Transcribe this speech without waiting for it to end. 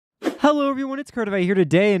Hello everyone, it's Curtified here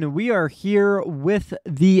today, and we are here with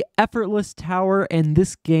the Effortless Tower, and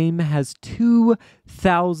this game has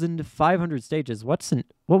 2,500 stages. What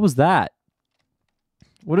was that?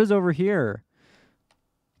 What is over here?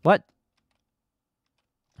 What?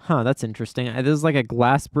 Huh, that's interesting. This is like a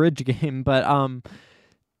glass bridge game, but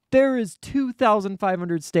there is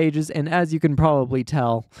 2,500 stages, and as you can probably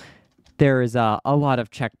tell, there is a lot of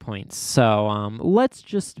checkpoints. So let's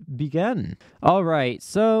just begin. All right,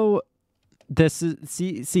 so this is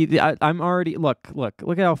I'm already look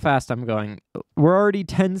at how fast I'm going. We're already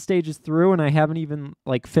 10 stages through, and I haven't even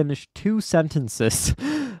like finished 2 sentences.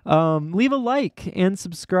 Leave a like and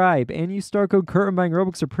subscribe, and use star code Kurt when buying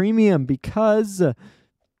Roblox or Premium because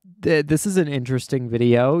this is an interesting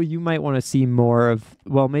video. You might want to see more of,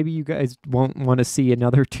 well, maybe you guys won't want to see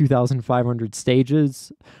another 2,500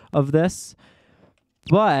 stages of this,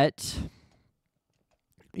 but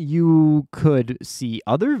you could see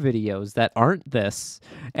other videos that aren't this,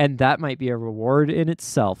 and that might be a reward in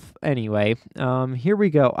itself. Anyway, here we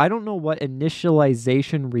go. I don't know what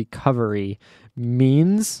initialization recovery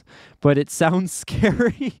means, but it sounds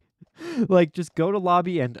scary. Like, just go to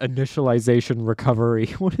lobby and initialization recovery.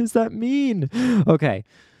 What does that mean? Okay.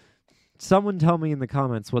 Someone tell me in the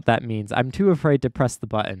comments what that means. I'm too afraid to press the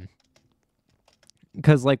button.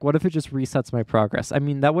 Because, like, what if it just resets my progress? I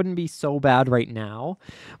mean, that wouldn't be so bad right now,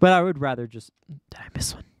 but I would rather just... Did I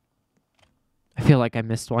miss one? I feel like I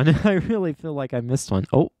missed one. I really feel like I missed one.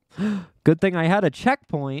 Oh, good thing I had a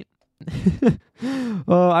checkpoint.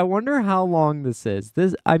 I wonder how long this is.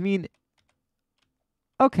 I mean...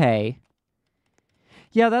 Okay.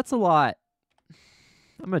 Yeah, that's a lot.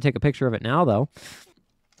 I'm going to take a picture of it now, though.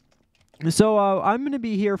 So I'm going to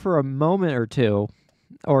be here for a moment or 2,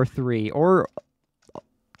 or 3, or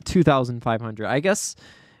 2,500. I guess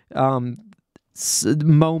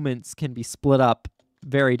moments can be split up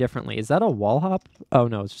very differently. Is that a wall hop? Oh,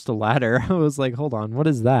 no, it's just a ladder. I was like, hold on, what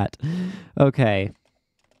is that? Okay.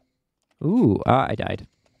 Ooh, I died.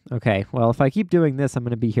 Okay, well, if I keep doing this, I'm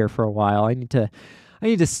going to be here for a while. I need to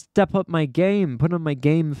step up my game, put on my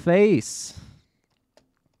game face.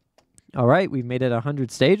 All right, we've made it 100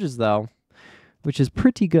 stages, though, which is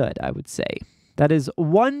pretty good, I would say. That is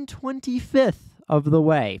 1/25th of the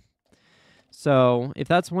way. So if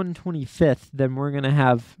that's 1/25th, then we're going to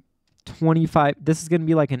have 25. This is going to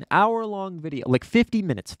be like an hour-long video, like 50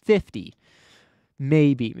 minutes, 50.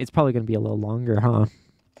 Maybe. It's probably going to be a little longer, huh?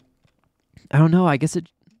 I don't know. I guess it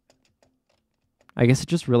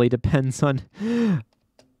just really depends on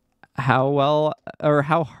how well or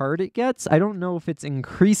how hard it gets. I don't know if it's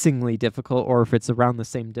increasingly difficult or if it's around the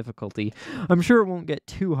same difficulty. I'm sure it won't get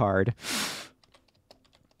too hard.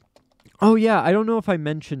 Oh yeah, I don't know if I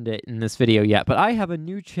mentioned it in this video yet, but I have a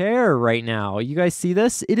new chair right now. You guys see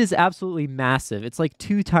this? It is absolutely massive. It's like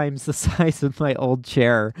 2 times the size of my old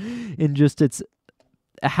chair in just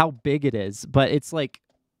how big it is, but it's like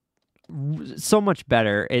so much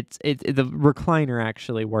better. The recliner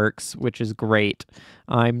actually works, which is great.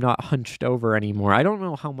 I'm not hunched over anymore. I don't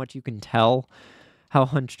know how much you can tell how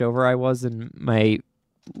hunched over I was in my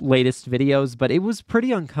latest videos, but it was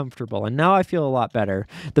pretty uncomfortable, and now I feel a lot better.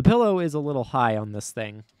 The pillow is a little high on this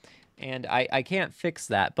thing, and I can't fix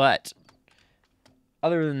that, but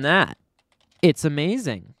other than that, it's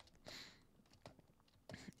amazing.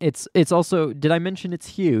 It's also, did I mention it's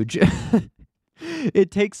huge?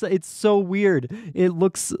 It's so weird. It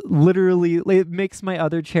looks literally, it makes my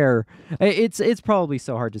other chair, it's probably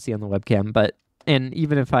so hard to see on the webcam, but, and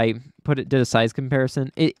even if I did a size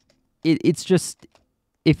comparison, it's just,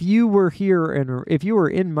 if you were here and if you were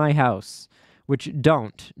in my house, which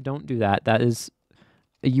don't do that. That is,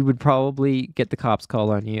 you would probably get the cops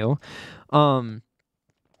called on you. Don't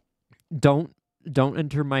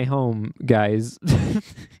enter my home, guys.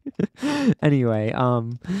 Anyway,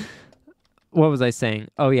 what was I saying?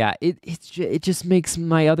 Oh yeah, it just makes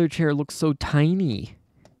my other chair look so tiny.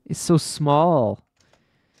 It's so small.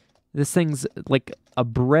 This thing's like a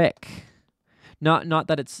brick. Not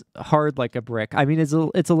that it's hard like a brick. I mean, it's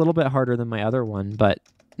a little bit harder than my other one, but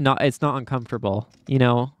it's not uncomfortable. You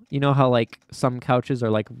know how like some couches are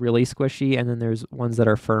like really squishy, and then there's ones that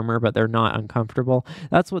are firmer, but they're not uncomfortable.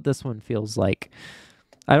 That's what this one feels like.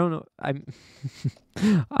 I don't know.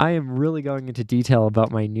 I am really going into detail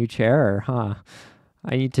about my new chair, huh?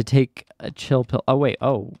 I need to take a chill pill. Oh wait.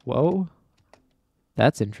 Oh, whoa.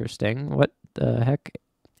 That's interesting. What the heck?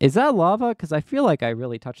 Is that lava? Because I feel like I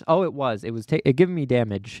really touched... Oh, it was. It was giving me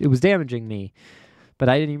damage. It was damaging me, but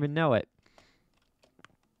I didn't even know it.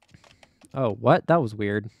 Oh, what? That was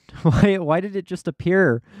weird. Why did it just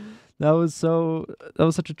appear? That was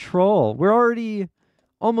such a troll. We're already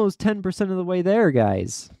almost 10% of the way there,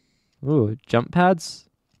 guys. Ooh, jump pads?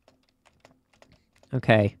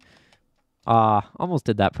 Okay. Almost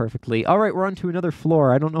did that perfectly. All right, we're on to another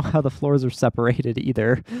floor. I don't know how the floors are separated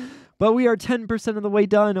either. But we are 10% of the way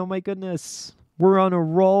done. Oh my goodness. We're on a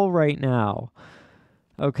roll right now.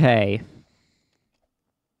 Okay.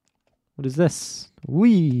 What is this?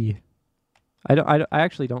 Wee. I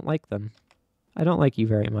actually don't like them. I don't like you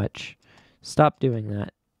very much. Stop doing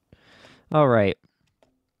that. All right.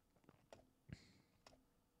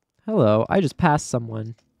 Hello. I just passed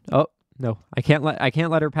someone. Oh, no. I can't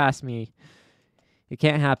let her pass me. It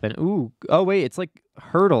can't happen. Ooh. Oh wait, it's like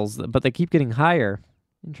hurdles, but they keep getting higher.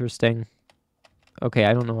 Interesting. Okay,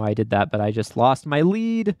 I don't know why I did that, but I just lost my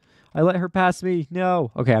lead. I let her pass me.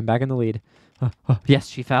 No. Okay, I'm back in the lead. Yes,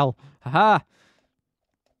 she fell. Haha.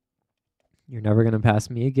 You're never gonna pass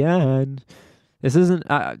me again. This isn't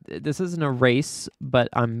a race, but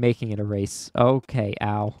I'm making it a race. Okay,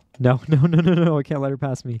 ow. No, no, no, no, no, I can't let her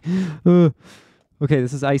pass me. Okay,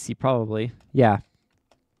 this is icy, probably. Yeah.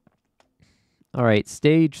 All right,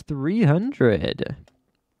 stage 300.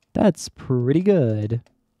 That's pretty good.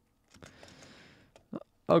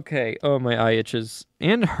 Okay, oh, my eye itches.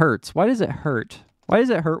 And hurts. Why does it hurt? Why does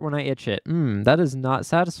it hurt when I itch it? That is not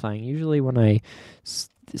satisfying. Usually when I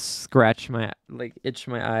scratch my, like, itch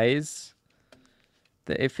my eyes,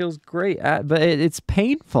 it feels great, but it's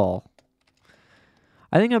painful.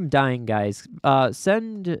 I think I'm dying, guys.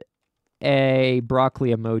 Send a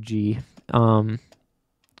broccoli emoji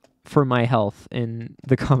for my health in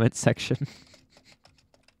the comment section.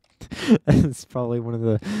 It's probably one of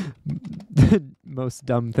the most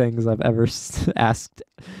dumb things I've ever asked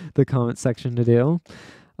the comment section to do.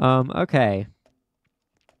 Okay.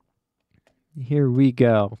 Here we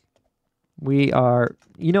go. We are,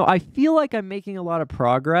 I feel like I'm making a lot of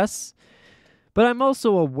progress, but I'm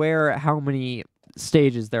also aware how many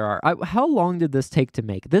stages there are. How long did this take to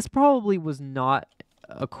make? This probably was not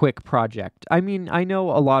a quick project. I mean, I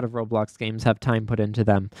know a lot of Roblox games have time put into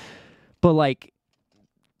them, but like,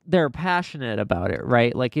 they're passionate about it,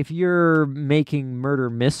 right? Like if you're making Murder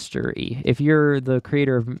Mystery, if you're the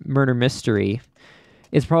creator of Murder Mystery,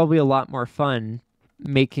 it's probably a lot more fun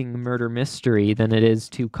making Murder Mystery than it is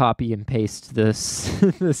to copy and paste this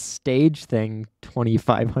stage thing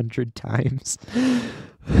 2,500 times.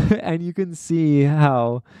 And you can see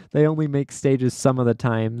how they only make stages some of the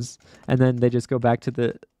times, and then they just go back to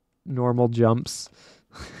the normal jumps.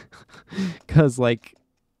 Because, like,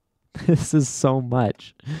 this is so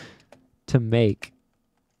much to make.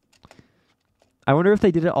 I wonder if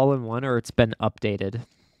they did it all in one or it's been updated.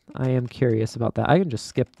 I am curious about that. I can just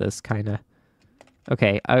skip this, kind of.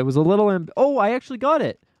 Okay, I was a little... Oh, I actually got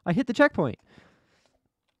it! I hit the checkpoint.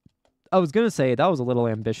 I was going to say that was a little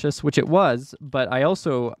ambitious, which it was, but I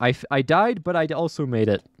also... I died, but I also made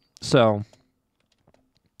it. So,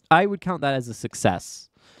 I would count that as a success.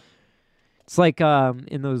 It's like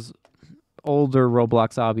in those older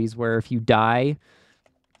Roblox obbies where if you die,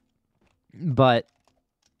 but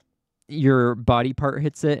your body part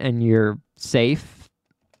hits it and you're safe,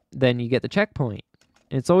 then you get the checkpoint.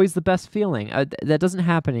 It's always the best feeling. That doesn't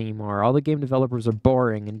happen anymore. All the game developers are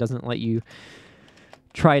boring and doesn't let you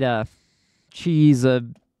try to cheese a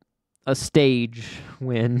stage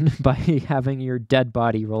win by having your dead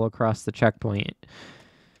body roll across the checkpoint.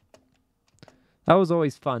 That was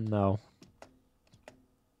always fun, though.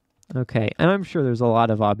 Okay, and I'm sure there's a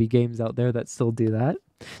lot of obby games out there that still do that.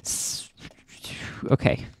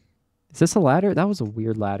 Okay. Is this a ladder? That was a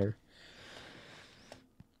weird ladder.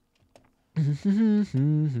 This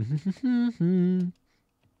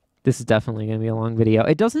is definitely going to be a long video.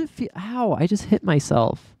 It doesn't feel... Ow, I just hit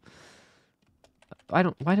myself. Why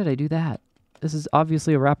did I do that? This is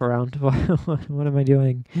obviously a wraparound. What am I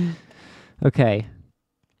doing? Okay.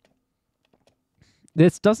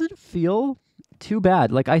 This doesn't feel too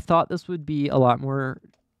bad. Like, I thought this would be a lot more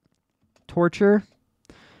torture.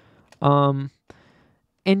 And,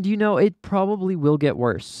 it probably will get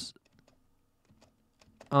worse.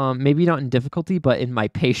 Maybe not in difficulty, but in my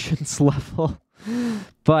patience level.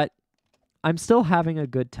 But I'm still having a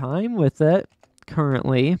good time with it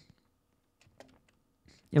currently.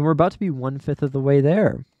 And we're about to be 1/5 of the way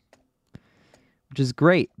there, which is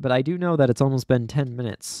great. But I do know that it's almost been 10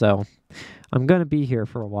 minutes, so I'm going to be here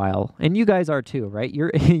for a while. And you guys are too, right?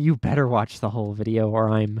 You better watch the whole video or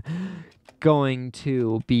I'm going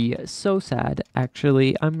to be so sad.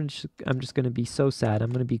 Actually, I'm just going to be so sad.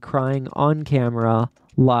 I'm going to be crying on camera,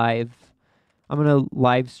 live. I'm going to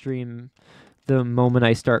live stream the moment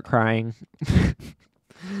I start crying.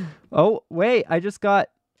 Oh, wait, I just got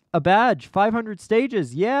a badge. 500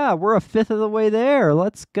 stages. Yeah, we're 1/5 of the way there.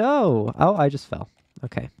 Let's go. Oh, I just fell.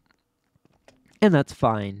 Okay. And that's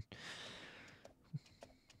fine.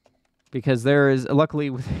 Because there is, luckily,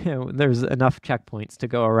 there's enough checkpoints to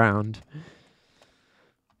go around.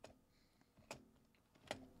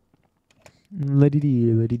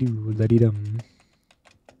 La-dee-dee, la-dee-doo, la-dee-dum.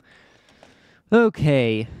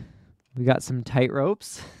 Okay. We got some tight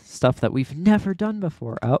ropes. Stuff that we've never done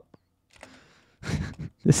before. Oh.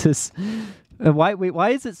 This is... why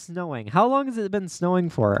is it snowing? How long has it been snowing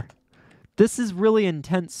for? This is really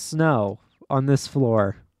intense snow on this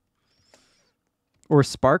floor. Or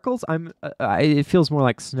sparkles? It feels more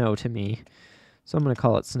like snow to me. So I'm going to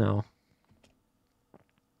call it snow.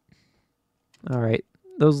 All right.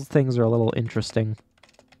 Those things are a little interesting.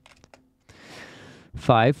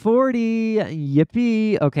 540.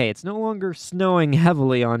 Yippee. Okay, it's no longer snowing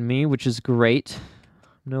heavily on me, which is great.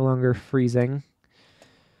 I'm no longer freezing.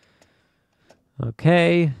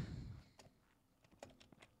 Okay.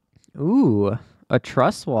 Ooh, a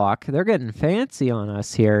truss walk. They're getting fancy on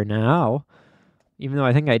us here now. Even though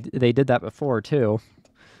I think they did that before, too.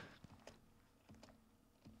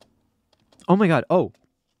 Oh my god. Oh.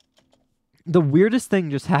 The weirdest thing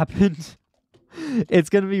just happened. It's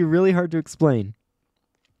going to be really hard to explain.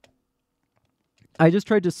 I just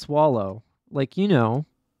tried to swallow. Like, you know,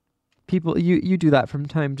 people, you do that from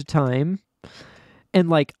time to time. And,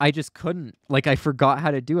 like, I just couldn't. Like, I forgot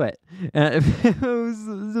how to do it. And it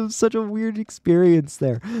was such a weird experience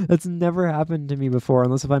there. That's never happened to me before,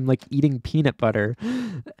 unless if I'm, like, eating peanut butter.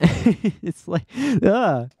 It's like,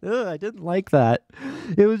 I didn't like that.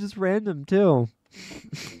 It was just random, too.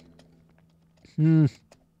 And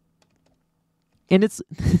it's...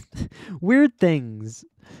 weird things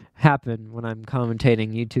happen when I'm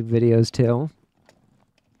commentating YouTube videos, too.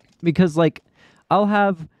 Because, like, I'll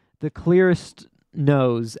have the clearest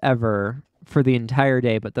nose ever for the entire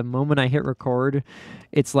day, but the moment I hit record,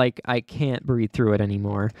 it's like I can't breathe through it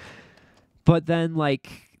anymore. But then,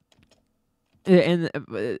 like, and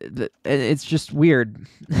it's just weird.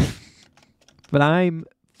 But I'm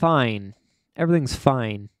fine. Everything's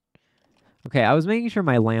fine. Okay, I was making sure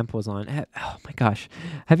my lamp was on. Oh my gosh.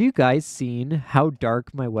 Have you guys seen how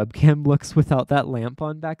dark my webcam looks without that lamp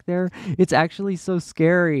on back there? It's actually so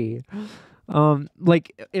scary.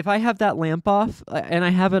 Like, if I have that lamp off, and I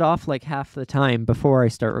have it off like half the time before I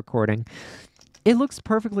start recording, it looks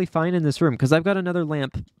perfectly fine in this room, because I've got another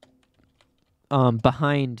lamp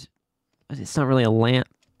behind. It's not really a lamp.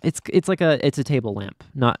 It's like it's a table lamp,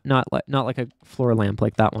 not like a floor lamp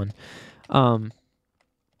like that one.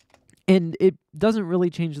 And it doesn't really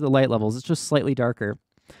change the light levels. It's just slightly darker.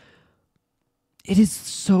 It is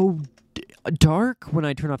so dark when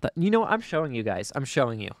I turn off that. You know what? I'm showing you guys. I'm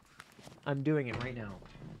showing you. I'm doing it right now.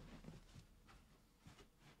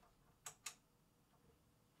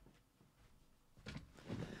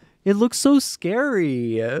 It looks so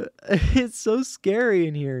scary. It's so scary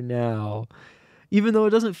in here now. Even though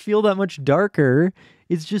it doesn't feel that much darker,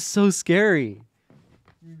 it's just so scary.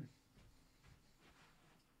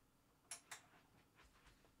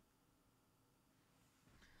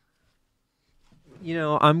 You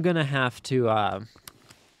know, I'm gonna have to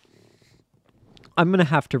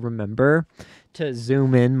remember to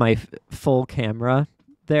zoom in my full camera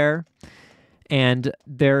there. And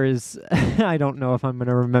there is, I don't know if I'm going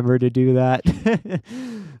to remember to do that.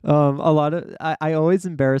 I always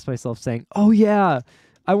embarrass myself saying, oh yeah,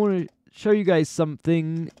 I want to show you guys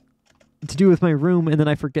something to do with my room. And then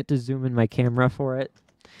I forget to zoom in my camera for it.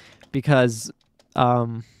 Because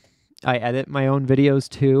I edit my own videos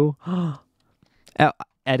too.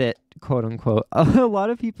 Edit, quote unquote. A lot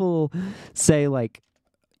of people say like,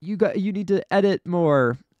 you need to edit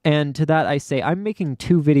more. And to that I say, I'm making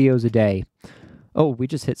 2 videos a day. Oh, we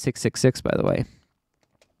just hit 666, by the way.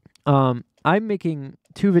 I'm making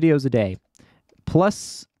 2 videos a day.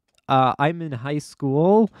 Plus, I'm in high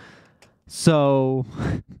school, so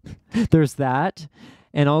there's that.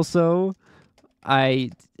 And also,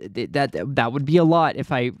 that would be a lot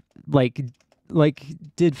if I like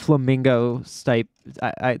did Flamingo type.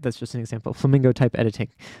 That's just an example. Flamingo type editing.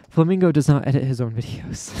 Flamingo does not edit his own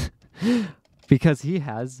videos because he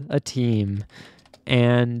has a team,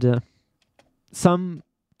 and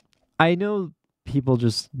I know people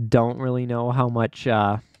just don't really know how much 2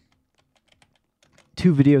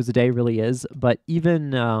 videos a day really is, but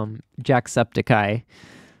even Jacksepticeye,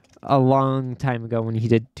 a long time ago when he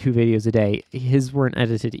did 2 videos a day, his weren't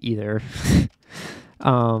edited either.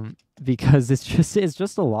 Because it's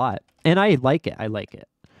just a lot. And I like it.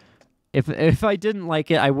 If I didn't like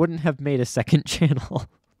it, I wouldn't have made a second channel.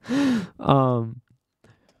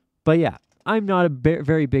 But yeah, I'm not a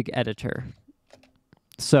very big editor.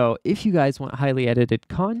 So if you guys want highly edited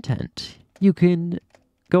content, you can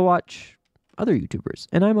go watch other YouTubers,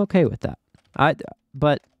 and I'm okay with that.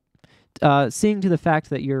 But seeing to the fact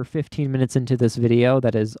that you're 15 minutes into this video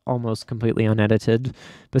that is almost completely unedited,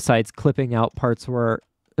 besides clipping out parts where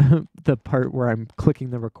the part where I'm clicking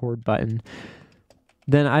the record button,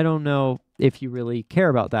 then I don't know if you really care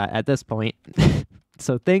about that at this point.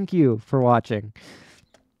 So thank you for watching.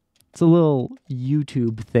 It's a little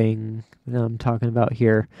YouTube thing that I'm talking about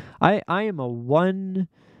here. I am a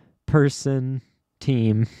one-person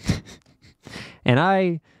team, and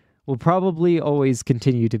I will probably always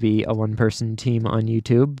continue to be a one-person team on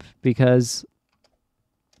YouTube because,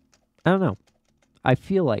 I don't know, I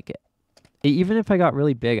feel like it. Even if I got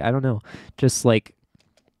really big, I don't know, just like,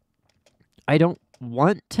 I don't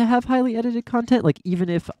want to have highly edited content. Like, even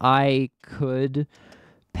if I could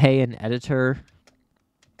pay an editor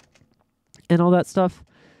and all that stuff,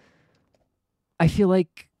 I feel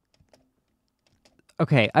like,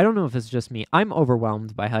 okay, I don't know if it's just me. I'm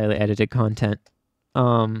overwhelmed by highly edited content.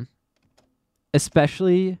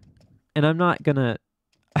 Especially, and I'm not gonna,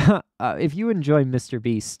 if you enjoy Mr.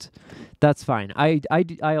 Beast, that's fine. I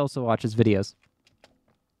also watch his videos.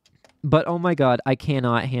 But oh my god, I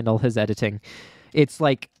cannot handle his editing. It's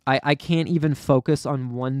like, I can't even focus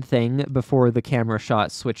on one thing before the camera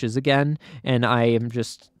shot switches again, and I am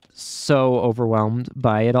just so overwhelmed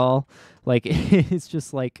by it all. Like, it's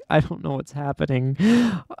just like, I don't know what's happening.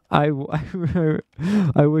 I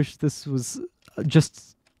wish this was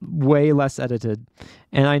just way less edited.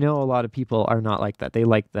 And I know a lot of people are not like that. They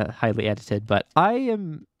like the highly edited, but I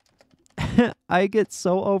am... I get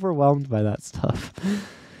so overwhelmed by that stuff.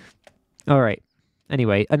 All right.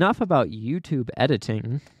 Anyway, enough about YouTube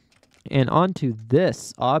editing, and on to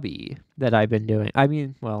this obby that I've been doing. I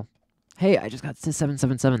mean, well, hey, I just got to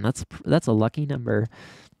 777. That's a lucky number.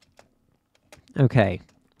 Okay.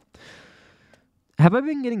 Have I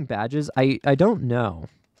been getting badges? I don't know.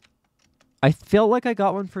 I feel like I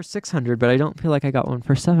got one for 600, but I don't feel like I got one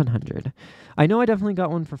for 700. I know I definitely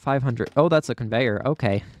got one for 500. Oh, that's a conveyor.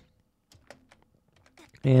 Okay.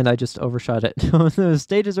 And I just overshot it. The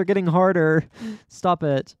stages are getting harder. Stop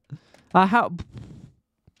it. How?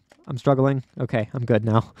 I'm struggling. Okay, I'm good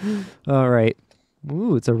now. All right.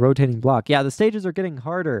 Ooh, it's a rotating block. Yeah, the stages are getting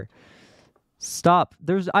harder. Stop.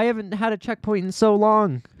 I haven't had a checkpoint in so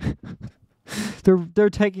long.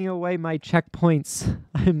 They're taking away my checkpoints.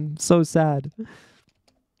 I'm so sad.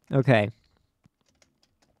 Okay.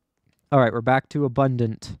 All right, we're back to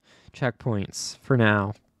abundant checkpoints for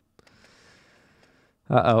now.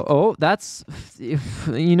 Uh-oh. Oh, that's...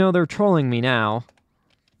 You know, they're trolling me now.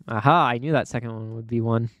 Aha, I knew that second one would be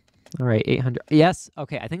one. All right, 800. Yes,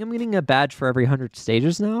 okay, I think I'm getting a badge for every 100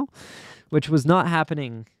 stages now, which was not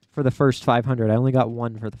happening for the first 500. I only got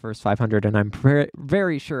one for the first 500, and I'm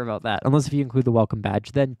very sure about that. Unless if you include the welcome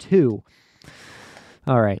badge, then 2.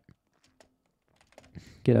 All right.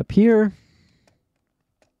 Get up here.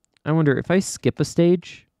 I wonder if I skip a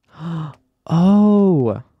stage.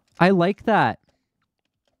 Oh, I like that.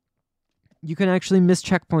 You can actually miss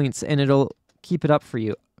checkpoints, and it'll keep it up for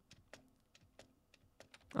you.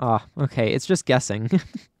 Ah, okay, it's just guessing.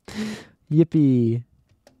 Yippee.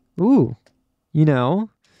 Ooh, you know,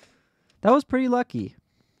 that was pretty lucky.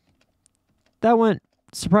 That went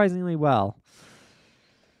surprisingly well.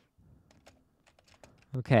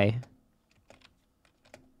 Okay.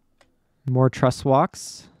 More truss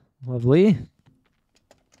walks. Lovely.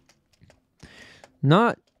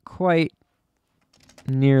 Not quite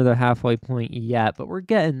near the halfway point yet, but we're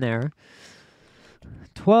getting there.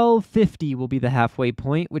 1250 will be the halfway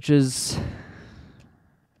point, which is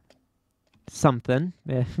something.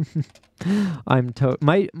 My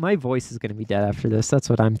voice is going to be dead after this. That's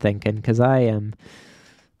what I'm thinking, because I'm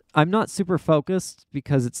not super focused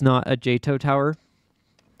because it's not a JTO tower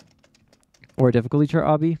or a difficulty chart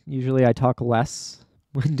obby. Usually I talk less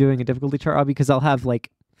when doing a difficulty chart obby because I'll have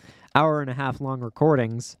like hour-and-a-half long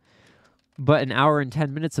recordings, but an hour and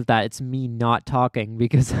 10 minutes of that, it's me not talking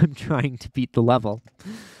because I'm trying to beat the level.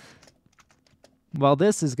 Well,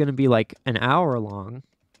 this is going to be like an hour long,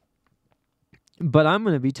 but I'm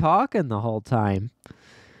going to be talking the whole time.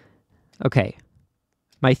 Okay.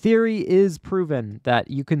 My theory is proven that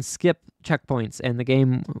you can skip checkpoints and the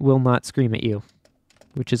game will not scream at you,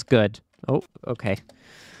 which is good. Oh, okay.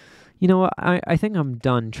 You know what? I think I'm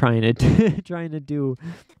done trying to trying to do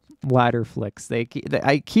ladder flicks.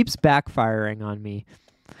 It keeps backfiring on me.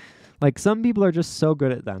 Like, some people are just so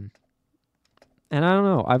good at them. And I don't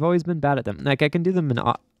know. I've always been bad at them. Like, I can do them in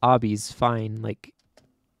obbies fine, like,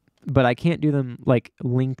 but I can't do them, like,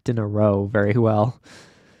 linked in a row very well.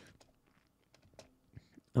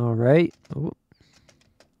 All right. Ooh.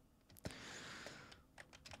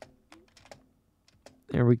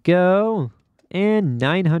 There we go.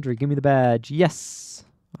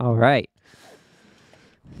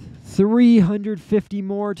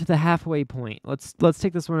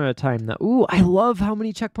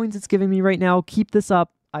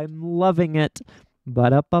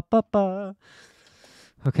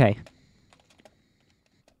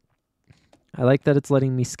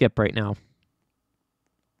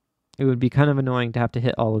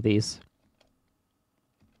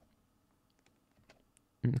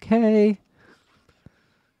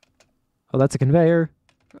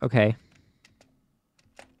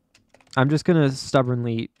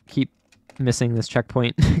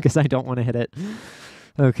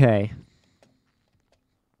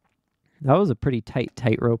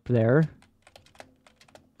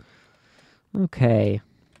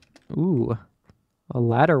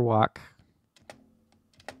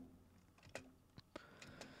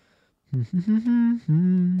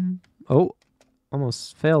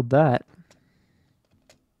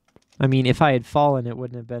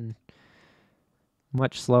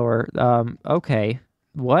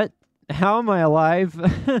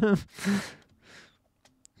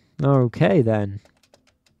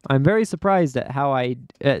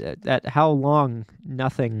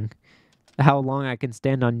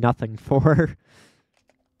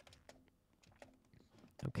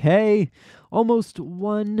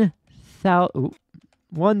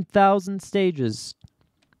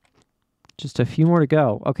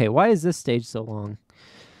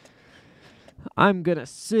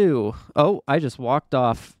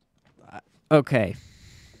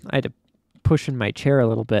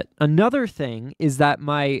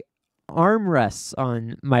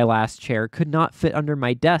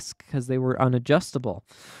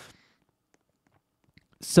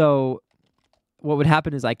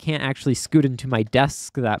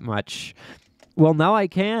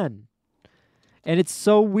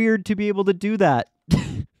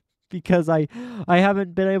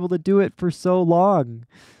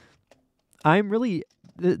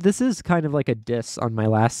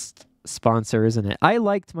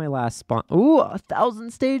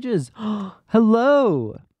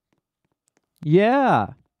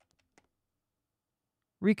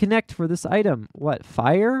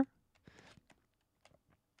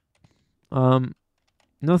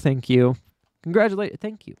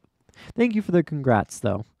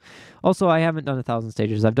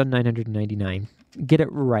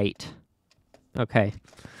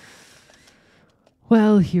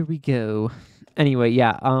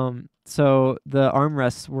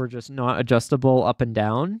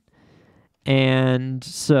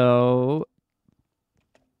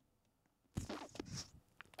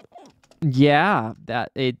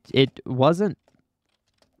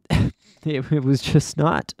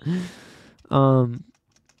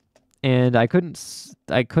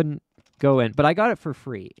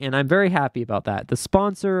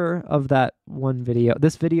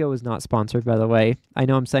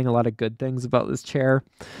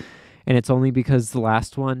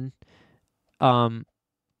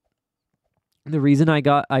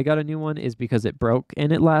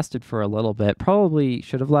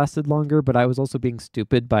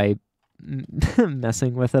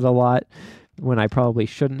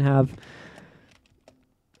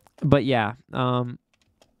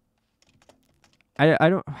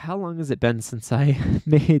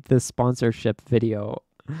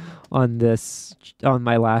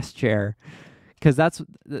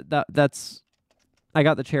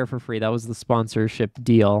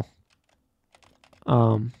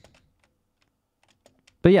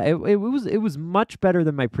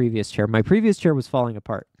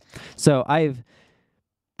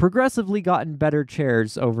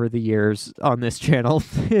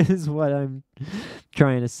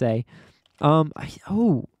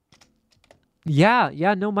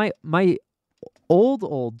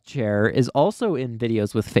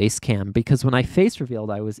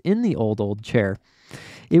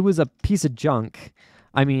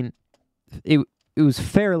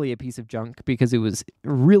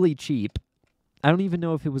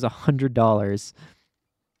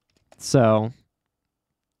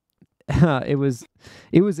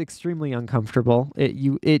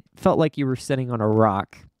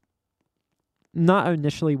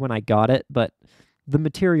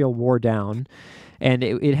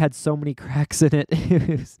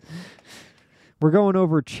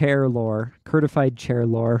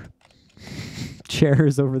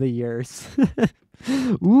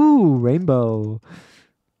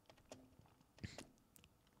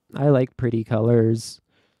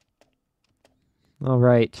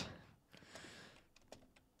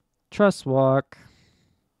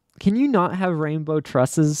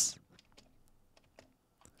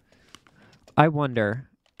 I wonder,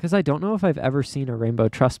 because I don't know if I've ever seen a rainbow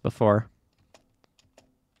truss before.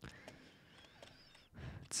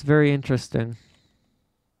 It's very interesting.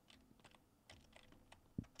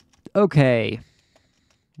 Okay.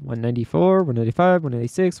 194, 195,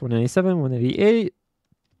 196, 197, 188.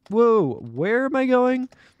 Whoa, where am I going?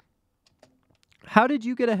 How did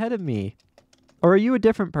you get ahead of me? Or are you a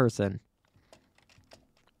different person?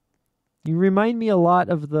 You remind me a lot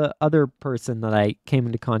of the other person that I came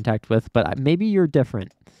into contact with, but maybe you're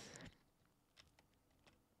different.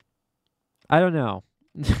 I don't know.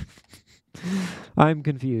 I'm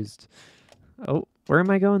confused. Oh, where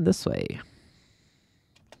am I going? This way.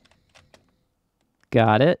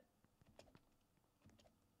 Got it.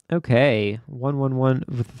 Okay.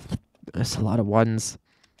 111. That's a lot of ones.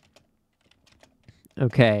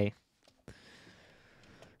 Okay.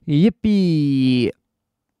 Yippee.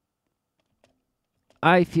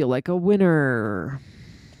 I feel like a winner.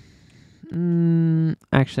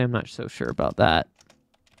 Actually, I'm not so sure about that.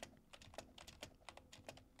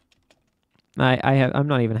 I'm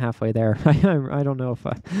not even halfway there. I don't know if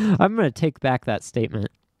I'm going to take back that statement.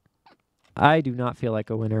 I do not feel like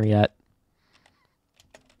a winner yet.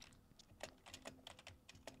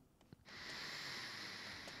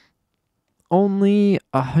 Only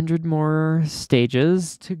 100 more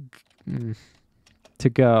stages to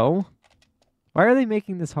go. Why are they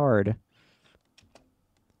making this hard?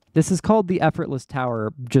 This is called the Effortless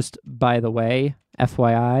Tower, just by the way,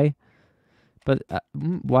 FYI. But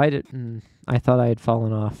why did... I thought I had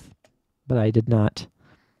fallen off, but I did not.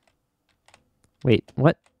 Wait,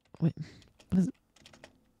 what? Wait, what is it?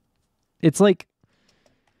 It's like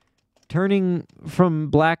turning from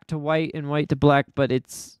black to white and white to black, but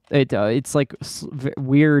it's like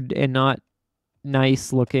weird and not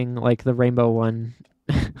nice looking like the rainbow one.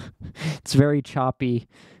 It's very choppy.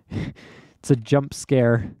 It's a jump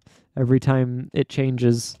scare every time it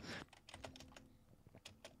changes.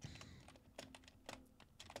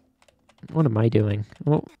 What am I doing?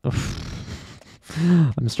 Oh,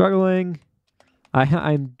 I'm struggling.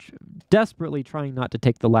 I'm desperately trying not to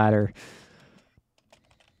take the ladder.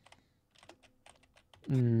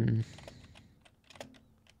 I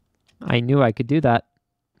knew I could do that.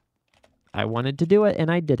 I wanted to do it, and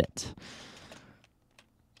I did it.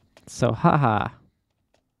 So, haha.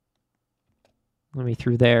 Let me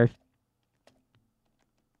through there.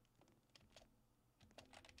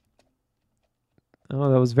 Oh,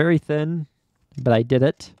 that was very thin, but I did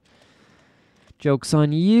it. Joke's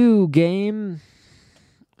on you, game.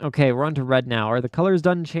 Okay, we're on to red now. Are the colors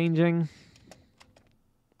done changing?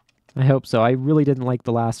 I hope so. I really didn't like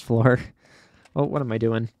the last floor. Oh, what am I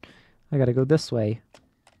doing? I gotta go this way.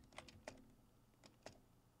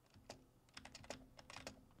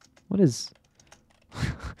 What is...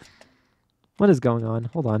 What is going on?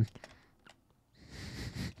 Hold on.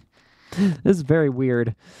 This is very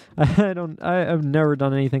weird. I've never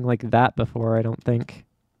done anything like that before, I don't think.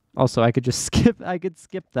 Also, I could just skip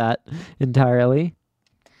that entirely.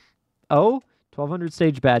 Oh, 1200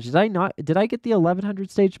 stage badge. Did I get the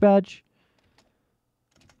 1100 stage badge?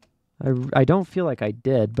 I don't feel like I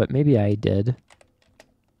did, but maybe I did.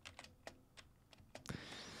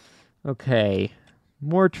 Okay.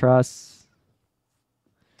 More truss.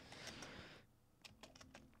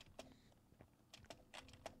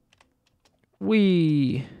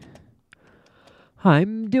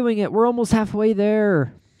 I'm doing it. We're almost halfway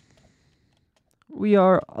there. We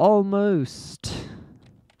are almost.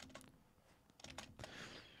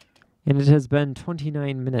 And it has been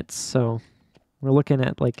 29 minutes, so we're looking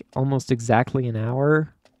at like almost exactly an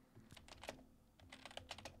hour.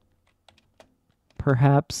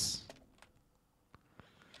 Perhaps.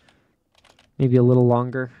 Maybe a little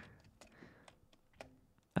longer.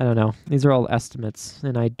 I don't know. These are all estimates,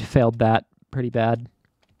 and I failed that pretty bad.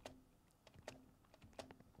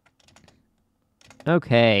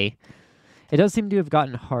 Okay. It does seem to have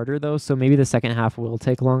gotten harder, though, so maybe the second half will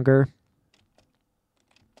take longer.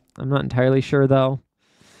 I'm not entirely sure, though.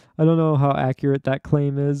 I don't know how accurate that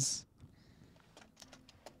claim is.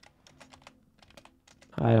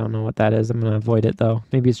 I don't know what that is. I'm going to avoid it, though.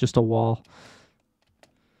 Maybe it's just a wall.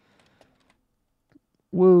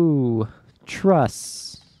 Woo.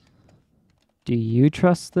 Truss. Do you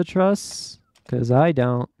trust the truss? Because I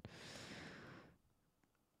don't.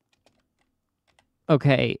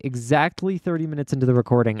 Okay, exactly 30 minutes into the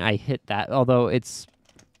recording, I hit that. Although it's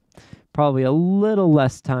probably a little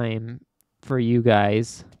less time for you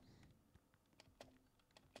guys.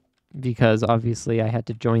 Because obviously I had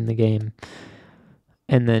to join the game.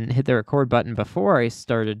 And then hit the record button before I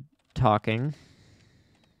started talking.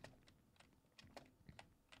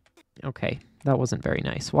 Okay, That wasn't very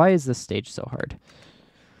nice. Why is this stage so hard?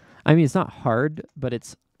 I mean, it's not hard, but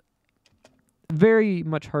it's very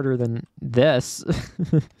much harder than this.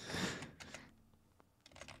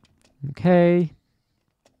 Okay.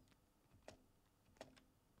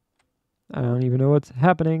 I don't even know what's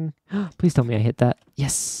happening. Please tell me I hit that.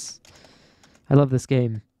 Yes. I love this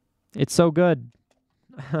game. It's so good.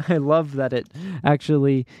 I love that it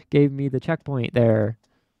actually gave me the checkpoint there.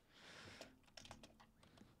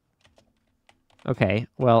 Okay,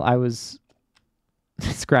 well, I was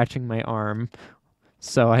scratching my arm,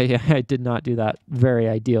 so I did not do that very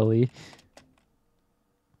ideally.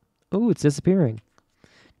 Ooh, it's disappearing.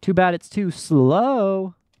 Too bad it's too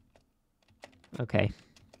slow. Okay,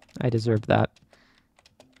 I deserve that.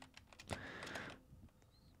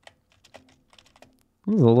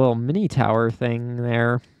 There's a little mini tower thing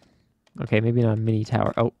there. Okay, maybe not a mini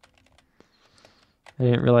tower. Oh. I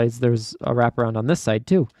didn't realize there's a wraparound on this side,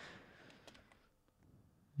 too.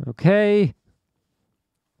 Okay.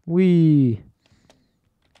 Whee.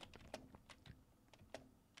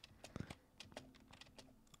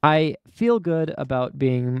 I feel good about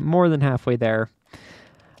being more than halfway there.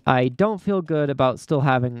 I don't feel good about still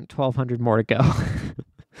having 1,200 more to go.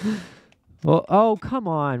 Well, oh, come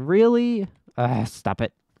on. Really? Stop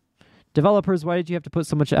it. Developers, why did you have to put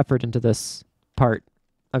so much effort into this part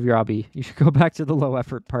of your obby? You should go back to the low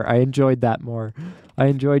effort part. I enjoyed that more. I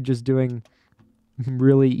enjoyed just doing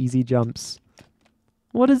really easy jumps.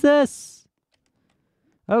 What is this?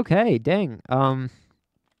 Okay, dang.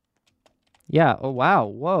 Yeah, oh wow,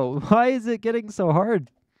 whoa. Why is it getting so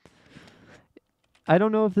hard? I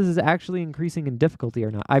don't know if this is actually increasing in difficulty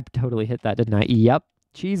or not. I totally hit that, didn't I? Yep,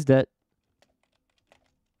 cheesed it.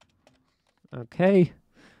 Okay.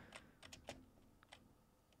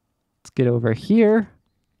 Let's get over here.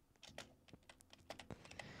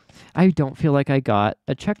 I don't feel like I got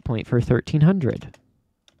a checkpoint for 1,300.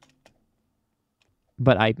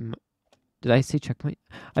 But did I say checkpoint?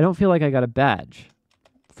 I don't feel like I got a badge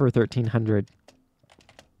for 1,300.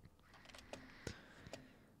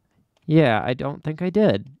 Yeah, I don't think I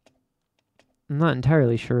did. I'm not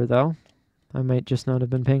entirely sure, though. I might just not have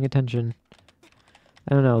been paying attention.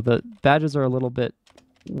 I don't know. The badges are a little bit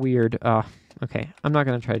weird. Okay. I'm not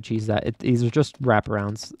going to try to cheese that. These are just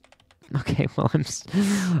wraparounds. Okay, well,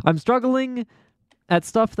 I'm struggling at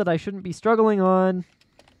stuff that I shouldn't be struggling on.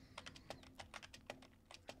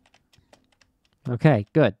 Okay,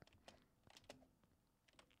 good.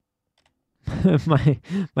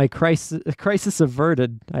 my crisis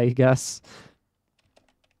averted, I guess.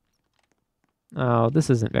 Oh, this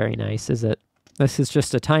isn't very nice, is it? This is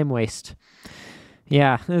just a time waste.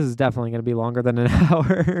 Yeah, this is definitely going to be longer than an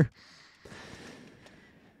hour.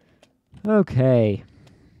 Okay.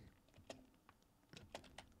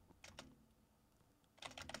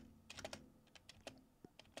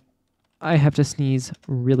 I have to sneeze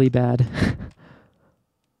really bad.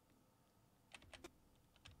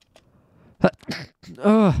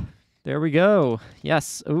 Oh, there we go.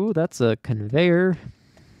 Yes. Ooh, that's a conveyor.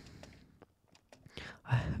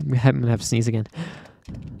 I'm going to have to sneeze again.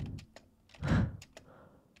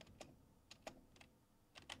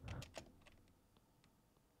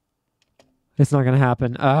 It's not going to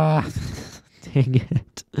happen. Ah, dang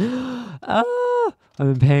it. Ah,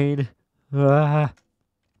 I'm in pain. Ah.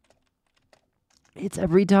 It's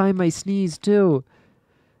every time I sneeze, too.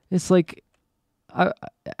 It's like,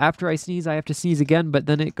 after I sneeze, I have to sneeze again, but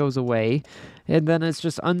then it goes away. And then it's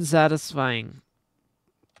just unsatisfying.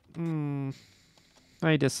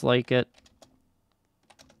 I dislike it.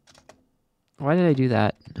 Why did I do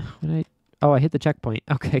that? Oh, I hit the checkpoint.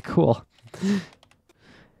 Okay, cool.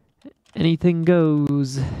 Anything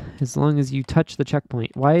goes as long as you touch the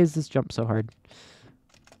checkpoint. Why is this jump so hard?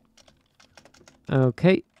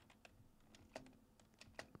 Okay.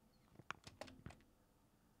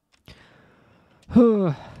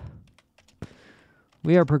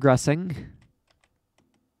 We are progressing.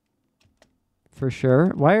 For sure.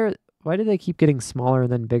 Why do they keep getting smaller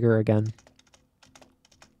and then bigger again?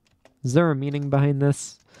 Is there a meaning behind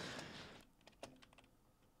this?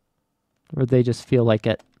 Or they just feel like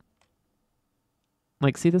it?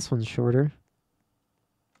 Like, see, this one's shorter.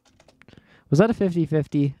 Was that a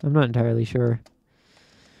 50-50? I'm not entirely sure.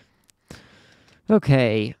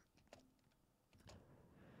 Okay.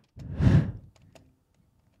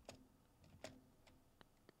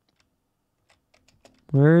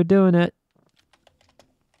 We're doing it.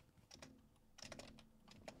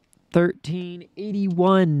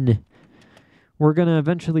 1381. We're going to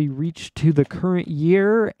eventually reach to the current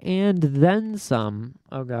year and then some.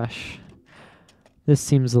 Oh, gosh. This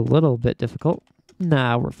seems a little bit difficult.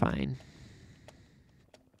 Nah, we're fine.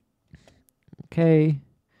 Okay.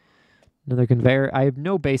 Another conveyor. I have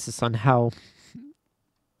no basis on how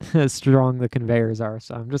strong the conveyors are,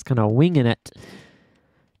 so I'm just kind of winging it.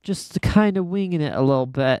 Just kind of winging it a little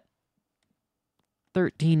bit.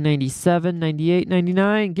 13.97, 98,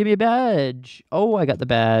 99. Give me a badge. Oh, I got the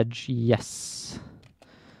badge. Yes.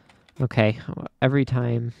 Okay. Every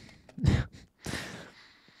time.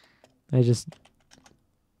 I just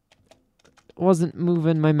wasn't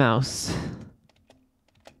moving my mouse.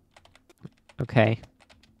 Okay.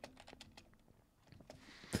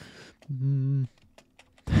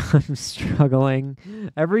 I'm struggling.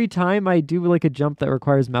 Every time I do like a jump that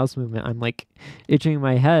requires mouse movement, I'm like itching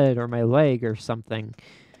my head or my leg or something.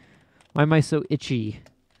 Why am I so itchy?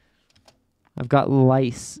 I've got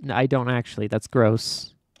lice. No, I don't actually. That's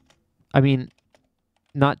gross. I mean,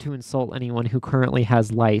 not to insult anyone who currently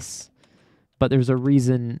has lice, but there's a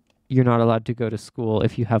reason you're not allowed to go to school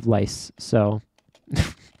if you have lice. So,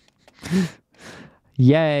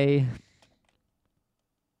 yay.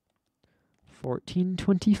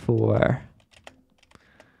 14:24.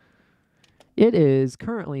 It is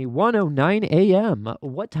currently 1:09 a.m.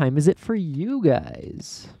 What time is it for you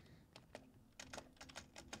guys?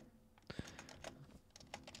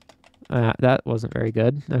 That wasn't very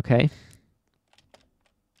good. Okay.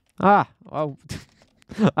 Ah, oh.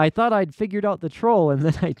 I thought I'd figured out the troll and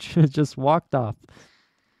then I just walked off.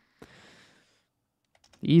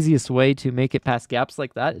 The easiest way to make it past gaps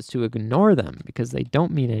like that is to ignore them because they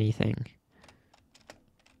don't mean anything.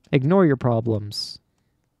 Ignore your problems.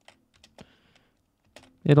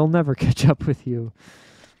 It'll never catch up with you.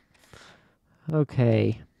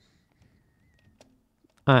 Okay.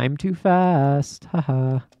 I'm too fast.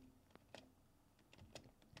 Haha.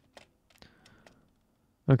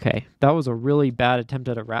 Okay, that was a really bad attempt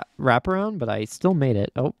at a wraparound, but I still made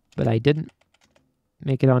it. Oh, but I didn't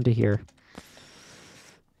make it onto here.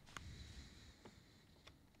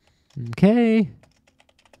 Okay.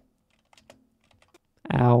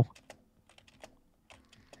 Ow.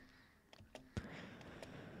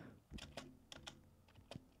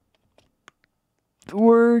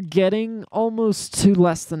 We're getting almost to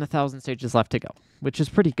less than 1,000 stages left to go, which is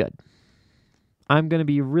pretty good. I'm going to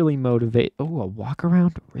be really motivated. Oh, a walk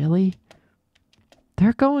around? Really?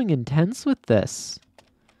 They're going intense with this.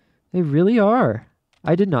 They really are.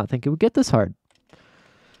 I did not think it would get this hard.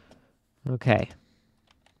 Okay.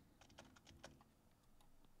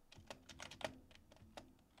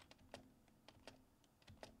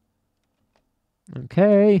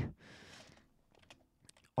 Okay.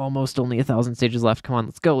 Almost only 1,000 stages left. Come on,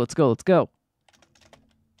 let's go, let's go, let's go.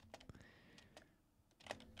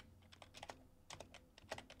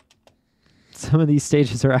 Some of these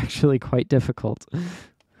stages are actually quite difficult.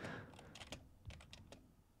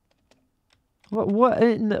 What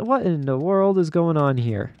in the world is going on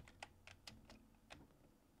here?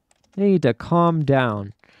 They need to calm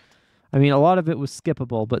down. I mean, a lot of it was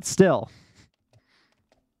skippable, but still.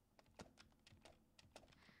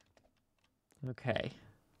 Okay.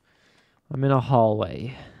 I'm in a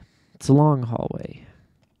hallway. It's a long hallway.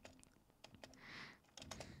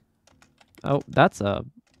 Oh, that's a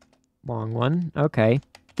long one. Okay.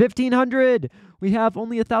 1,500! We have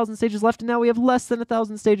only 1,000 stages left, and now we have less than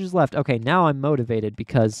 1,000 stages left. Okay, now I'm motivated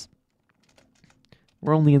because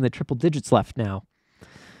we're only in the triple digits left now.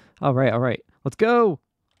 All right, all right. Let's go!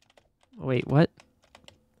 Wait, what?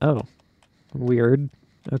 Oh. Weird.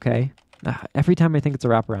 Okay. Every time I think it's a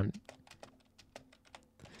wraparound.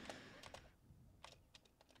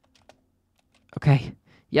 Okay.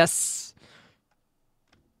 Yes!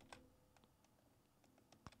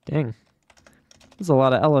 Dang. There's a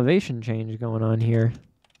lot of elevation change going on here.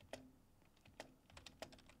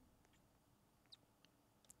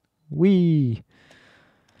 Whee!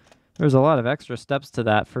 There's a lot of extra steps to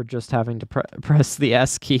that for just having to press the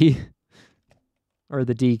S key. Or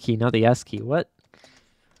the D key, not the S key. What?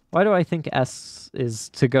 Why do I think S is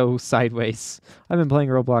to go sideways? I've been playing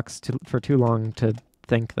Roblox for too long to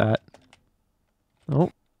think that. Oh.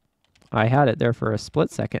 I had it there for a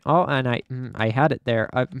split second. Oh, and I had it there.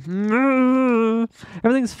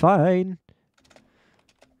 Everything's fine.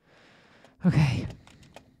 Okay.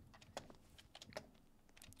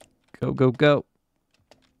 Go, go, go.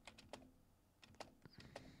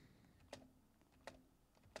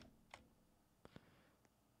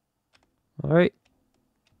 All right.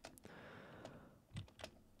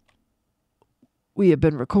 We have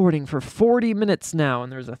been recording for 40 minutes now,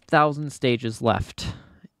 and there's 1,000 stages left.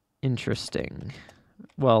 Interesting.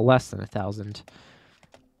 Well, less than 1,000.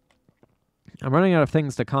 I'm running out of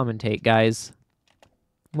things to commentate, guys.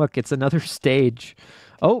 Look, it's another stage.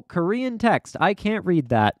 Oh, Korean text. I can't read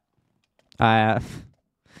that.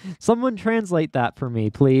 Someone translate that for me,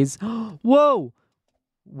 please. Whoa!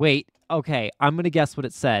 Wait, okay, I'm gonna guess what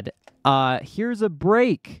it said. Here's a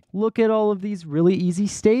break. Look at all of these really easy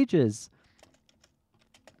stages.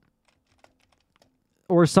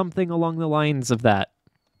 Or something along the lines of that.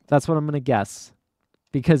 That's what I'm gonna guess.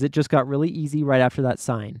 Because it just got really easy right after that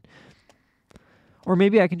sign. Or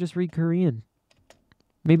maybe I can just read Korean.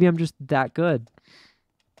 Maybe I'm just that good.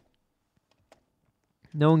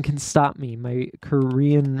 No one can stop me. My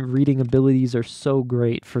Korean reading abilities are so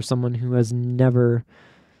great for someone who has never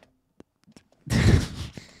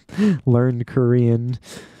learned Korean.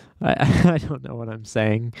 I don't know what I'm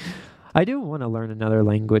saying. I do want to learn another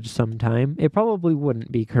language sometime. It probably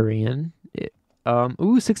wouldn't be Korean.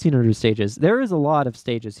 1600 stages. There is a lot of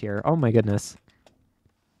stages here. Oh my goodness.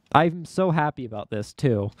 I'm so happy about this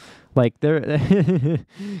too. Like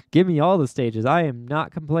give me all the stages. I am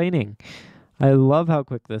not complaining. I love how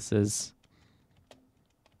quick this is.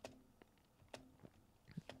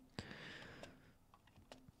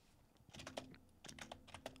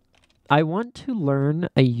 I want to learn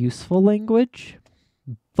a useful language,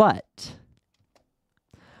 but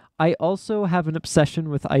I also have an obsession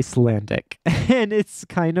with Icelandic, and it's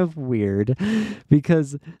kind of weird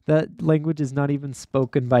because that language is not even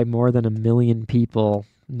spoken by more than 1 million people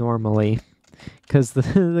normally, because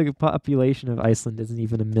the population of Iceland isn't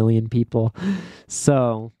even 1 million people.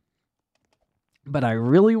 So, but I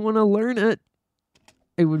really want to learn it.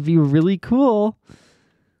 It would be really cool.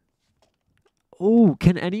 Oh,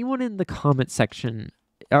 can anyone in the comment section,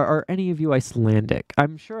 are any of you Icelandic?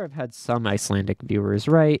 I'm sure I've had some Icelandic viewers,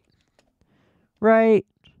 right? Right.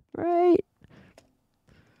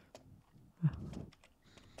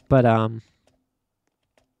 But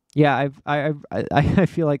yeah, I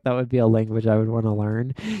feel like that would be a language I would want to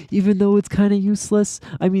learn, even though it's kind of useless.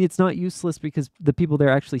 I mean, it's not useless because the people there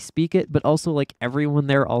actually speak it, but also like everyone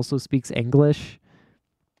there also speaks English.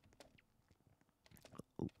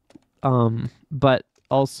 But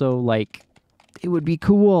also like it would be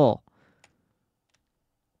cool.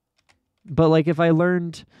 But like if I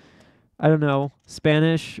learned, I don't know,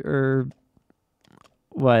 Spanish or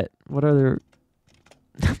what other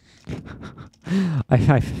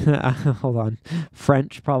hold on.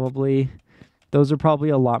 French probably. Those are probably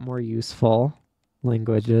a lot more useful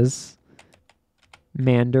languages.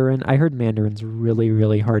 Mandarin. I heard Mandarin's really,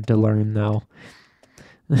 really hard to learn though.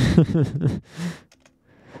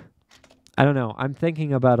 I don't know. I'm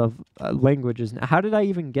thinking about languages. How did I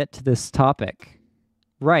even get to this topic?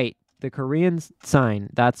 Right. The Korean sign.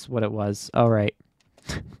 That's what it was. All right.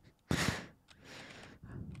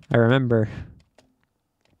 I remember.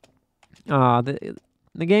 The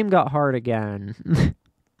game got hard again.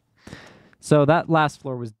 So that last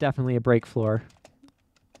floor was definitely a break floor.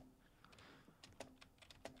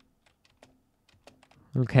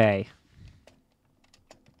 Okay.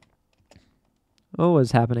 Oh,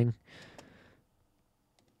 what's happening?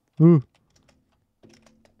 Ooh.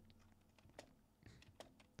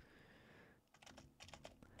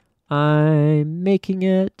 I'm making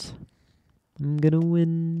it. I'm gonna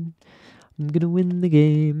win. I'm gonna win the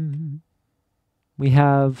game. We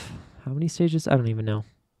have how many stages? I don't even know.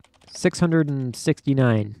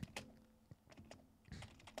 669.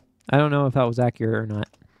 I don't know if that was accurate or not.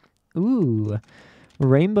 Ooh,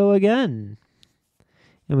 rainbow again.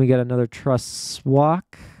 And we got another truss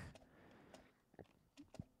walk.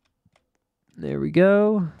 There we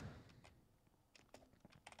go.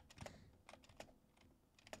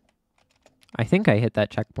 I think I hit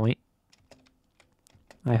that checkpoint.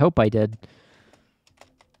 I hope I did.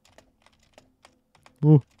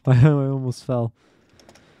 Oh, I almost fell.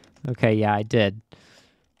 Okay, yeah, I did.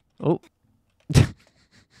 Oh.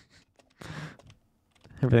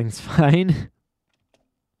 Everything's fine.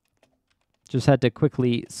 Just had to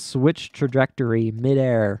quickly switch trajectory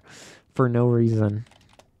midair for no reason.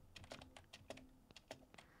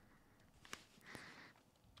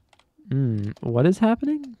 What is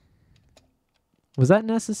happening? Was that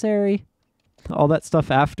necessary? All that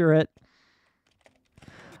stuff after it?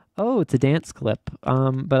 Oh, it's a dance clip.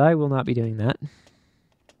 But I will not be doing that.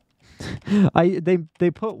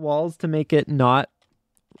 They put walls to make it not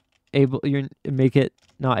able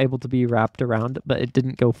to be wrapped around, but it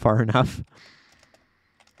didn't go far enough.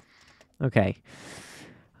 Okay.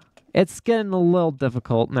 It's getting a little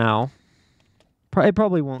difficult now. I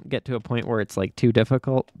probably won't get to a point where it's like too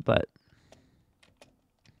difficult, but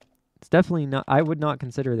it's definitely not. I would not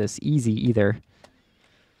consider this easy either.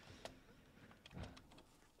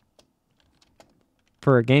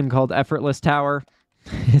 For a game called Effortless Tower,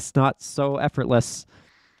 it's not so effortless.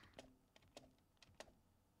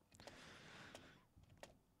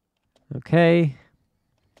 Okay.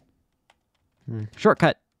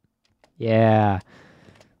 Shortcut. Yeah.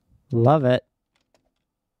 Love it.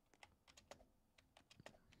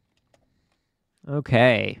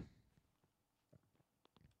 Okay.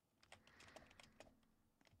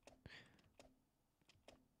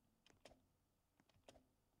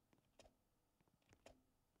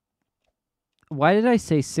 Why did I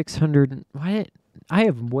say 600? I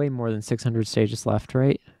have way more than 600 stages left,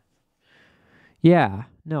 right? Yeah.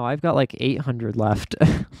 No, I've got like 800 left.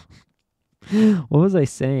 What was I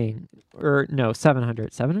saying? Or no,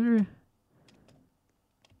 700. 700?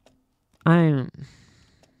 I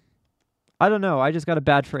don't know. I just got a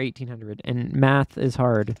badge for 1800 and math is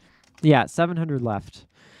hard. Yeah, 700 left.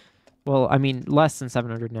 Well, I mean, less than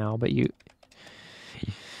 700 now, but you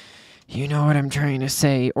know what I'm trying to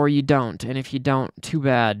say, or you don't. And if you don't, too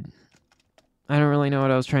bad. I don't really know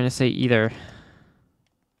what I was trying to say either.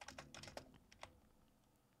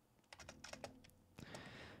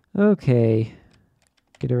 Okay.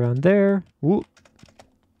 Get around there. Whoop.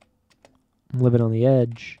 I'm living on the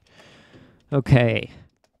edge. Okay.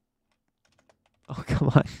 Oh, come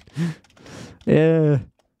on. Yeah.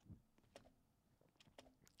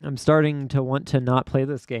 I'm starting to want to not play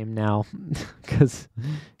this game now because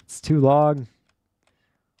it's too long.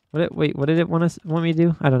 Wait, what did it want me to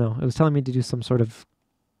do? I don't know. It was telling me to do some sort of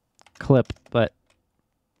clip, but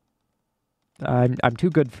I'm too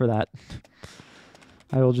good for that.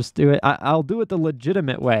 I will just do it. I'll do it the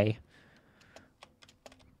legitimate way.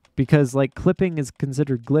 Because like clipping is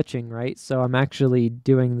considered glitching, right? So I'm actually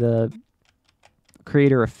doing the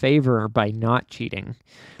creator a favor by not cheating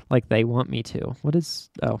like they want me to. What is...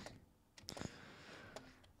 Oh.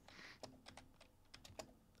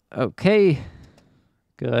 Okay.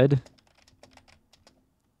 Good.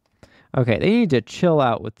 Okay, they need to chill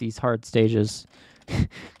out with these hard stages.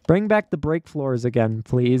 Bring back the break floors again,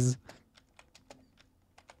 please.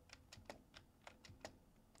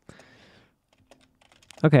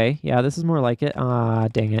 Okay, yeah, this is more like it. Ah,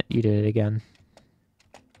 dang it, you did it again.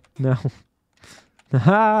 No.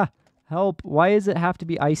 Ha! Help! Why does it have to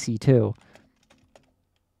be icy, too?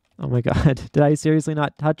 Oh my god, did I seriously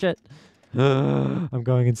not touch it? I'm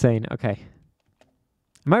going insane. Okay.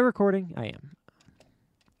 Am I recording? I am.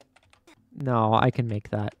 No, I can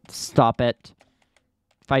make that. Stop it.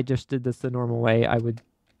 If I just did this the normal way, I would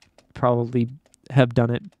probably have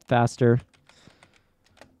done it faster.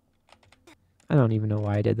 I don't even know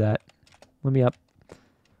why I did that. Let me up.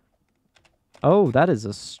 Oh, that is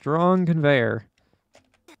a strong conveyor.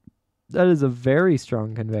 That is a very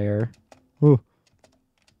strong conveyor. Ooh.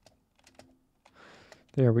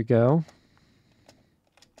 There we go.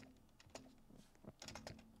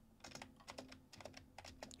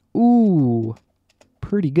 Ooh,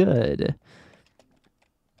 pretty good.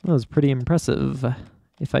 That was pretty impressive,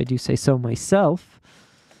 if I do say so myself.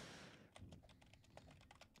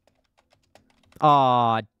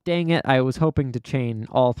 Aw, dang it. I was hoping to chain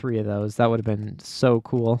all three of those. That would have been so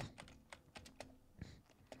cool.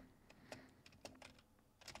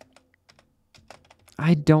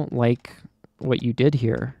 I don't like what you did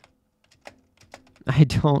here. I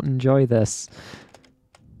don't enjoy this.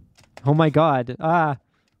 Oh my god. Ah.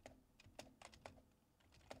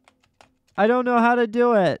 I don't know how to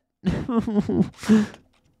do it.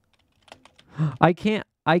 I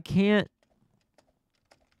can't.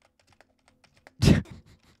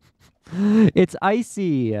 It's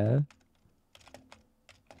icy. Oh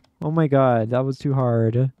my god, that was too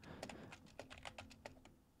hard.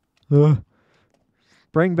 Ugh.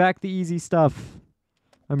 Bring back the easy stuff.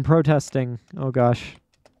 I'm protesting. Oh gosh.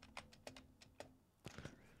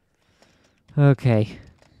 Okay.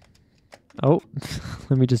 Oh,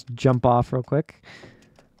 let me just jump off real quick.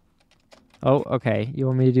 Oh, okay. You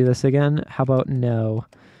want me to do this again? How about no?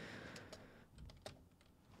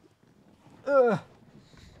 Ugh.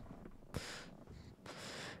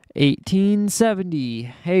 1870.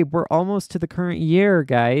 Hey, we're almost to the current year,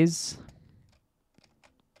 guys.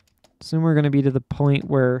 Soon we're going to be to the point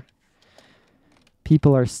where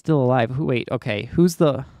people are still alive. Wait, okay. Who is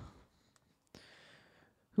the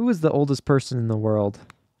oldest person in the world?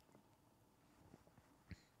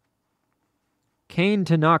 Kane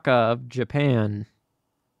Tanaka of Japan.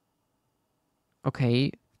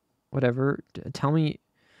 Okay, whatever. Tell me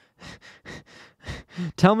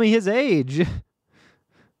tell me his age.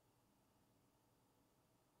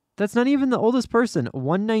 That's not even the oldest person.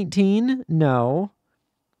 119? No.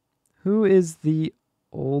 Who is the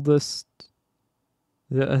oldest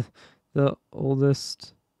the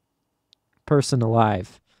oldest person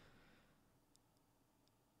alive?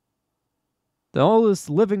 The oldest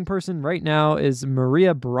living person right now is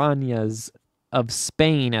Maria Brañas of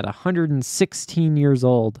Spain at 116 years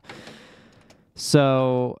old.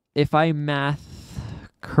 So if I math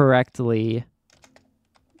correctly,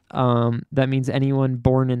 that means anyone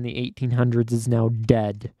born in the 1800s is now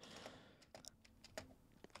dead.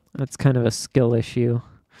 That's kind of a skill issue.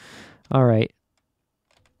 All right.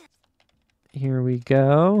 Here we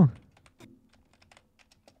go.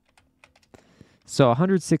 So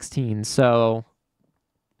 116. So,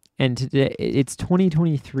 and today it's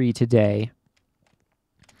 2023 today.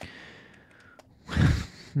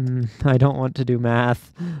 I don't want to do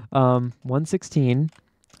math. 116.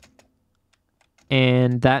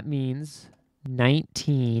 And that means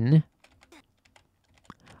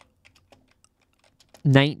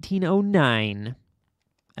 1909.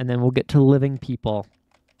 And then we'll get to living people.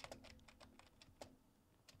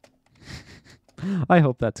 I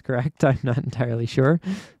hope that's correct. I'm not entirely sure.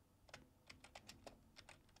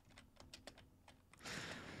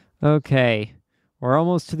 Okay. We're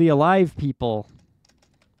almost to the alive people.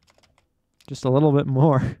 Just a little bit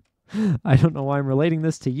more. I don't know why I'm relating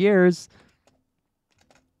this to years.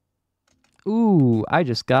 Ooh, I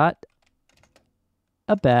just got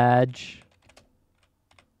a badge.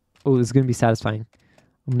 Oh, this is going to be satisfying.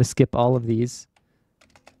 I'm going to skip all of these.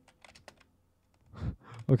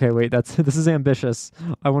 Okay, wait, this is ambitious.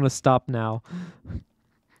 I want to stop now.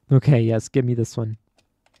 Okay, yes, give me this one.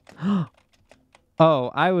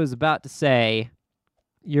 Oh, I was about to say,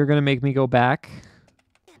 you're going to make me go back.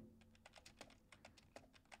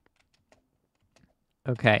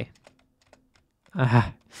 Okay.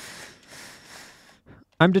 I'm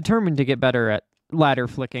determined to get better at ladder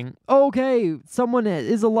flicking. Okay, someone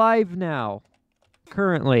is alive now.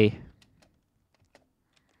 Currently.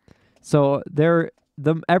 So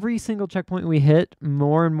every single checkpoint we hit,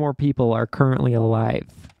 more and more people are currently alive.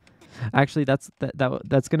 Actually, that's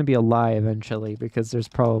going to be a lie eventually, because there's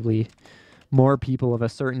probably more people of a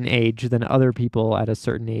certain age than other people at a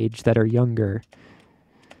certain age that are younger.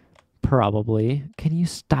 Probably. Can you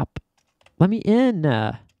stop? Let me in.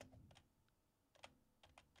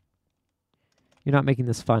 You're not making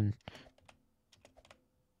this fun.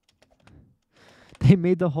 They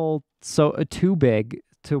made the hole too big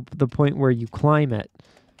to the point where you climb it.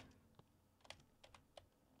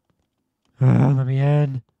 Let me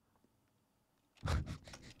in.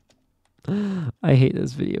 I hate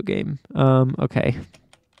this video game. Okay.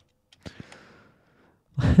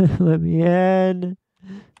 Let me in.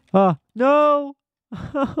 Oh, no!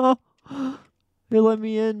 They let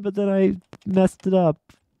me in, but then I messed it up.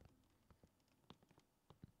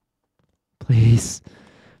 Please.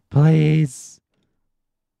 Please.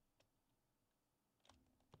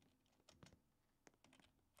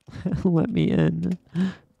 Let me in.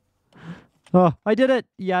 Oh, I did it!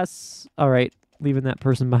 Yes! Alright, leaving that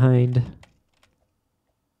person behind.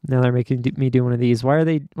 Now they're making me do one of these. Why are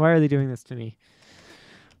they doing this to me?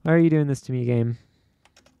 Why are you doing this to me, game?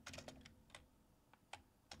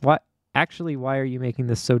 What? Actually, why are you making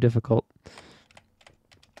this so difficult?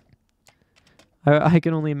 I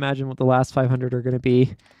can only imagine what the last 500 are going to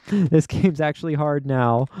be. This game's actually hard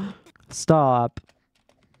now. Stop.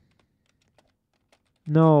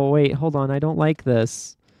 No, wait, hold on. I don't like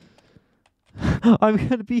this. I'm going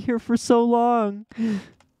to be here for so long.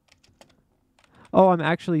 Oh, I'm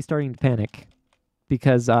actually starting to panic.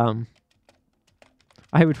 Because,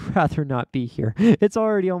 I would rather not be here. It's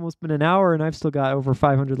already almost been an hour and I've still got over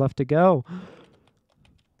 500 left to go.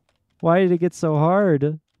 Why did it get so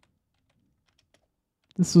hard?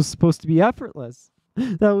 This was supposed to be effortless.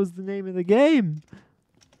 That was the name of the game.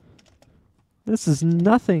 This is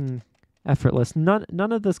nothing effortless. None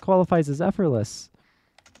of this qualifies as effortless.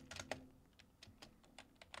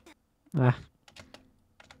 Ah.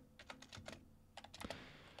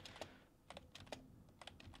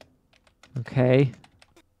 Okay.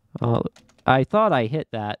 I thought I hit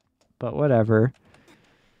that, but whatever.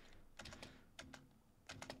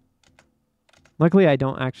 Luckily, I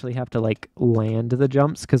don't actually have to, like, land the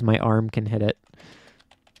jumps because my arm can hit it.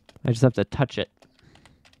 I just have to touch it.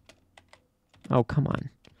 Oh, come on.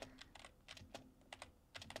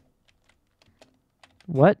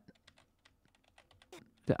 What?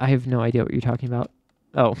 I have no idea what you're talking about.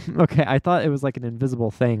 Oh, okay. I thought it was like an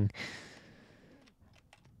invisible thing.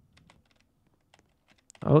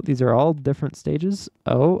 Oh, these are all different stages?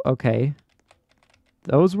 Oh, okay.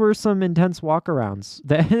 Those were some intense walkarounds.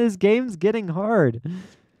 This game's getting hard.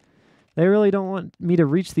 They really don't want me to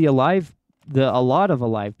reach a lot of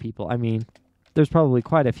alive people. I mean, there's probably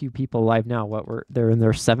quite a few people alive now. They're in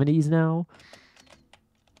their 70s now?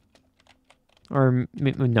 Or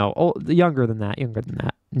no, younger than that.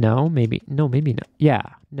 No, maybe not. Yeah,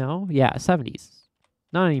 no, yeah, 70s.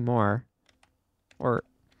 Not anymore. Or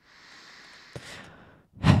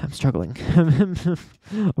I'm struggling. I'm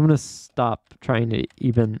going to stop trying to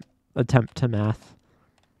even attempt to math.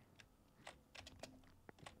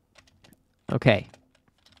 Okay.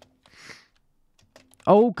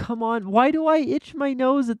 Oh, come on. Why do I itch my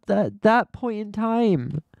nose at that point in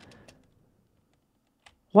time?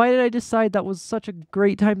 Why did I decide that was such a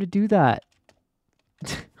great time to do that?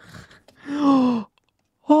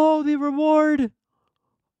 Oh, the reward.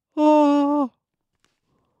 Oh.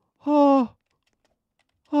 Oh.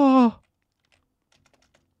 Oh.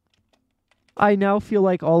 I now feel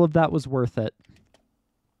like all of that was worth it.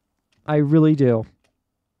 I really do.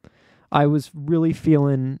 I was really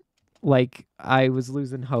feeling like I was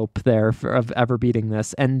losing hope there of ever beating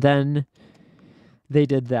this. And then they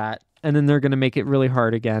did that. And then they're going to make it really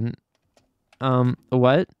hard again.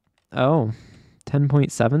 What? Oh,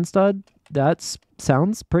 10.7 stud? That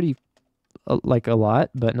sounds pretty like a lot,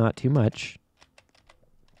 but not too much.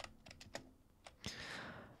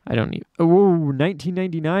 I don't need... Oh,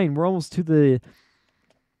 1999. We're almost to the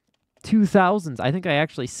 2000s. I think I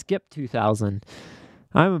actually skipped 2000.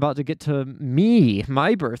 I'm about to get to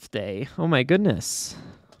my birthday. Oh my goodness.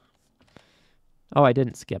 Oh, I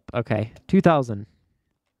didn't skip. Okay. 2000.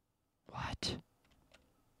 What?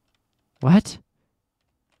 What?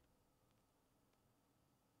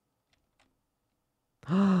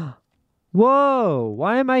 Whoa!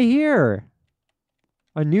 Why am I here?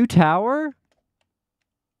 A new tower?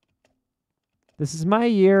 This is my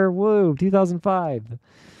year. Whoa, 2005.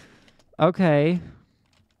 Okay.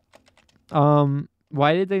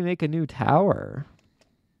 Why did they make a new tower?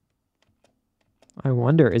 I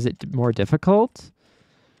wonder, is it more difficult?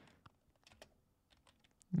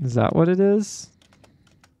 Is that what it is?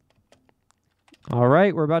 All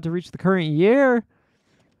right, we're about to reach the current year.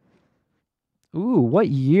 Ooh, what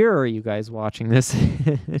year are you guys watching this?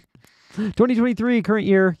 2023, current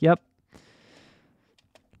year. Yep.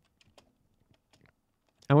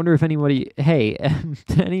 I wonder if anybody, hey,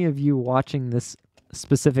 any of you watching this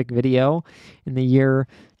specific video in the year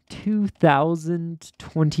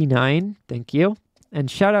 2029, thank you. And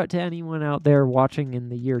shout out to anyone out there watching in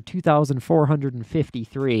the year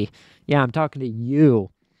 2453. Yeah, I'm talking to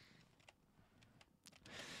you.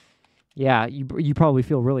 Yeah, you probably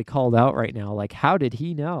feel really called out right now. Like, how did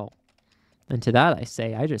he know? And to that I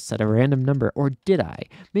say, I just said a random number. Or did I?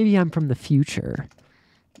 Maybe I'm from the future.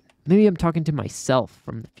 Maybe I'm talking to myself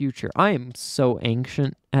from the future. I am so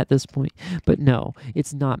ancient at this point. But no,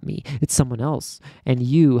 it's not me. It's someone else. And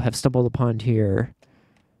you have stumbled upon here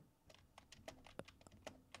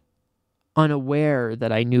unaware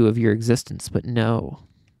that I knew of your existence. But no,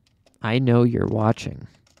 I know you're watching.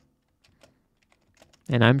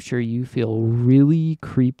 And I'm sure you feel really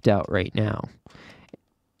creeped out right now.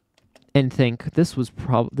 And think this is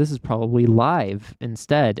probably live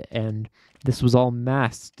instead, and this was all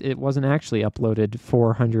masked. It wasn't actually uploaded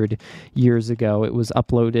 400 years ago. It was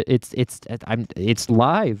uploaded. It's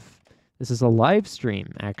live. This is a live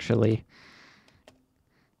stream, actually.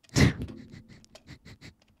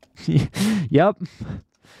 Yep,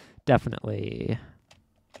 definitely.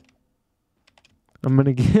 I'm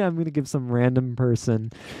gonna give some random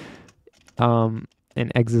person an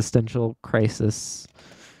existential crisis.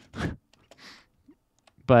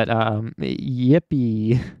 But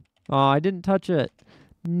yippee. Oh, I didn't touch it.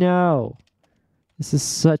 No. This is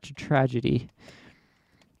such a tragedy.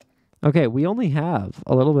 Okay, we only have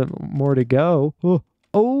a little bit more to go.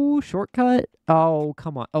 Oh, shortcut. Oh,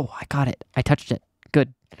 come on. Oh, I got it. I touched it.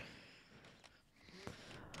 Good.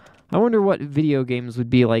 I wonder what video games would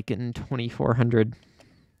be like in 2400.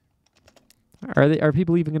 Are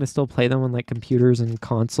people even going to still play them on like computers and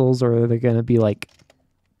consoles, or are they going to be like,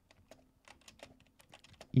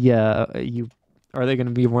 yeah, are they going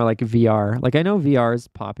to be more like VR? Like, I know VR is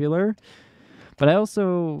popular, but I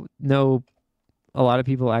also know a lot of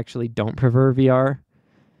people actually don't prefer VR.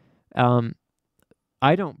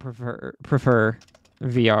 I don't prefer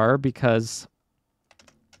VR because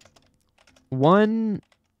one,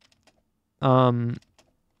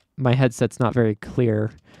 my headset's not very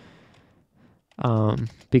clear.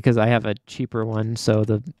 Because I have a cheaper one, so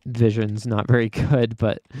the vision's not very good.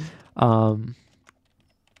 But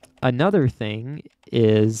another thing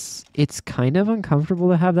is it's kind of uncomfortable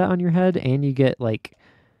to have that on your head, and you get like,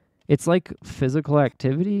 it's like physical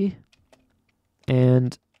activity.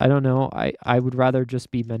 And I don't know, I would rather just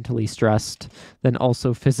be mentally stressed than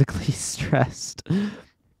also physically stressed.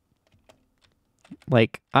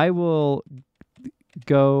 Like, I will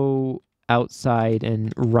go outside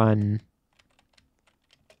and run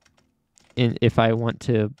if I want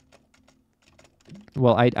to.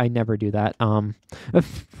 Well, I never do that.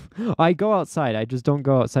 I go outside. I just don't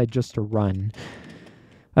go outside just to run.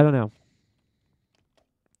 I don't know.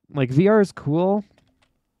 Like, VR is cool,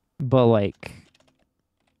 but, like,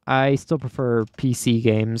 I still prefer PC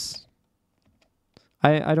games.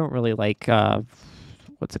 I don't really like,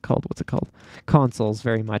 what's it called? Consoles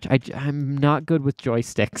very much. I'm not good with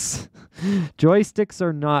joysticks. Joysticks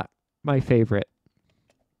are not my favorite.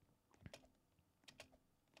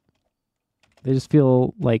 They just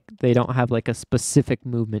feel like they don't have like a specific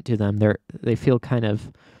movement to them. They feel kind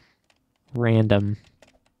of random.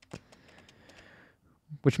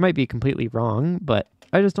 Which might be completely wrong, but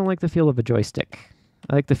I just don't like the feel of a joystick.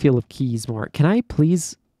 I like the feel of keys more. Can I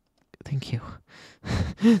please? Thank you.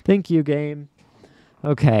 Thank you, game.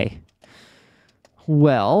 Okay.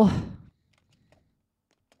 Well,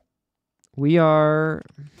 we are...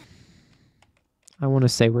 I want to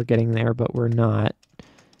say we're getting there, but we're not.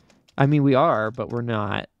 I mean, we are, but we're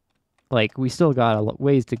not. Like, we still got a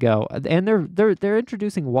ways to go. And they're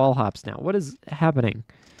introducing wall hops now. What is happening?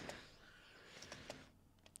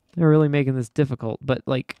 They're really making this difficult, but,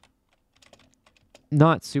 like,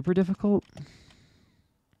 not super difficult.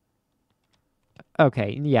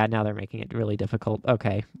 Okay, yeah, now they're making it really difficult.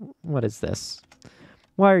 Okay, what is this?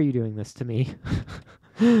 Why are you doing this to me?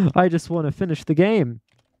 I just want to finish the game.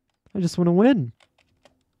 I just want to win.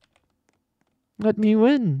 Let me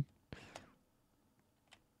win.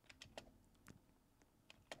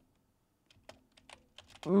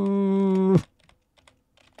 Ooh.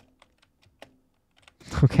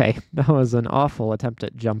 Okay, that was an awful attempt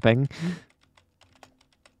at jumping.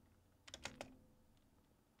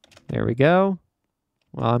 There we go.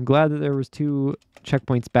 Well, I'm glad that there was 2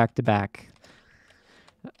 checkpoints back to back.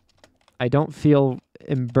 I don't feel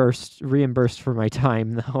reimbursed for my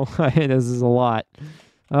time, though. This is a lot.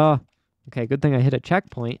 Oh, okay, good thing I hit a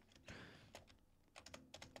checkpoint.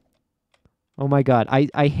 Oh my god,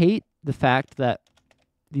 I hate the fact that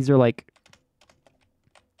these are, like,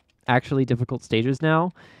 actually difficult stages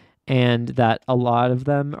now, and that a lot of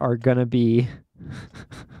them are gonna be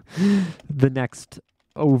the next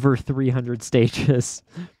over 300 stages.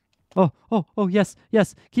 Oh, yes,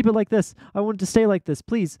 keep it like this. I want it to stay like this,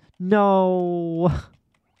 please. No.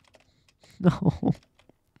 No.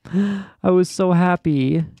 I was so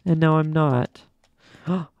happy, and now I'm not.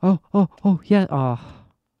 Oh, yeah. Oh.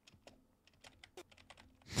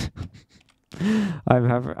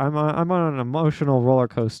 I'm on an emotional roller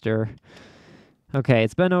coaster. Okay,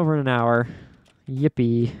 it's been over an hour.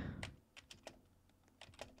 Yippee.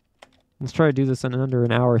 Let's try to do this in under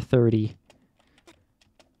an hour 30.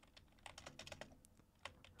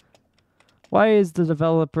 Why is the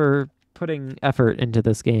developer putting effort into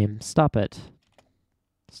this game? Stop it.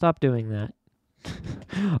 Stop doing that.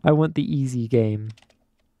 I want the easy game.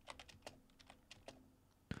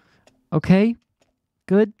 Okay.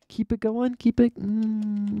 Good. Keep it going. Keep it...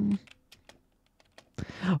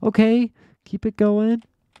 Okay. Keep it going.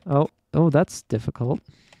 Oh, that's difficult.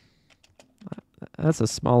 That's a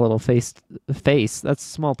small little face. That's a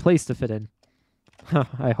small place to fit in.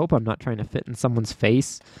 I hope I'm not trying to fit in someone's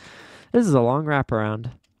face. This is a long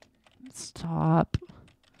wraparound. Stop.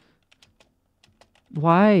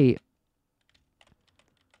 Why?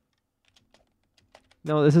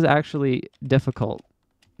 No, this is actually difficult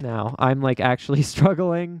now. I'm, like, actually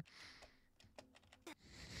struggling.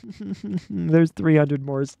 There's 300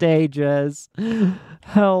 more stages.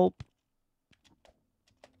 Help.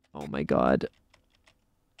 Oh my god.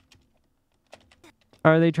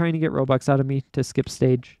 Are they trying to get Robux out of me to skip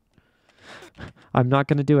stage? I'm not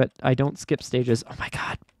going to do it. I don't skip stages. Oh my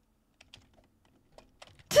god.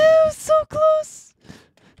 Dude, so close.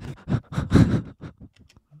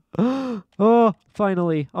 Oh,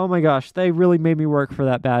 finally. Oh my gosh. They really made me work for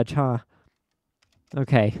that badge, huh?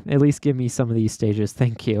 Okay. At least give me some of these stages.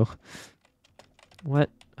 Thank you. What?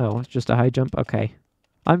 Oh, it's just a high jump? Okay.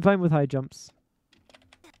 I'm fine with high jumps.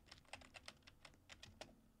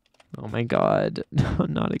 Oh my god. No,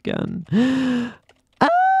 not again. Ah!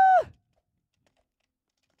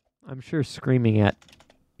 I'm sure screaming at...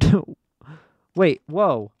 Wait,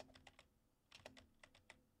 whoa.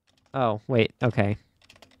 Oh, wait, okay.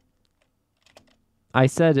 I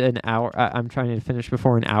said an hour. I'm trying to finish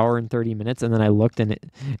before an hour and 30 minutes, and then I looked and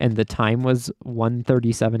the time was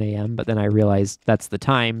 1:37 a.m., but then I realized that's the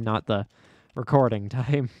time, not the recording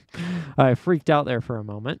time. I freaked out there for a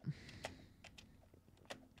moment.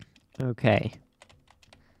 Okay.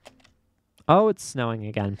 Oh, it's snowing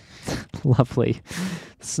again. Lovely.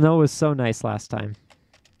 Snow was so nice last time.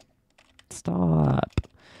 Stop.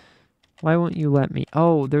 Why won't you let me?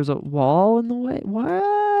 Oh, there's a wall in the way. Why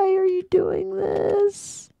are you doing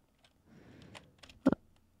this?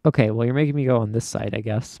 Okay, well, you're making me go on this side, I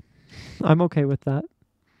guess. I'm okay with that.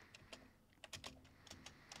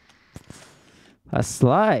 A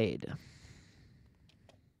slide.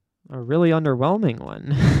 A really underwhelming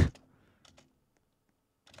one.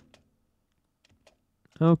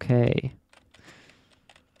 Okay.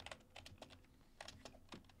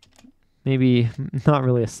 Maybe not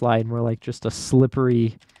really a slide, more like just a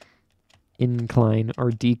slippery incline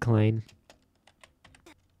or decline.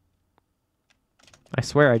 I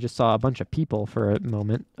swear I just saw a bunch of people for a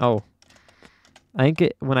moment. Oh. I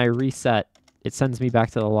think when I reset, it sends me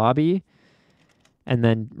back to the lobby and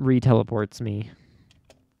then re-teleports me.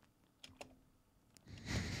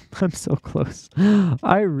 I'm so close.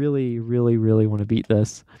 I really, really, really want to beat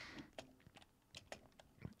this.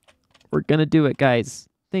 We're gonna do it, guys.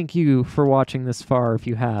 Thank you for watching this far if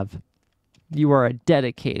you have. You are a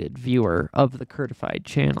dedicated viewer of the Curtified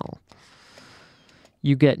channel.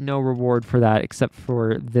 You get no reward for that except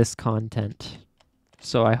for this content.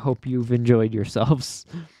 So I hope you've enjoyed yourselves.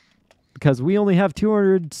 Because we only have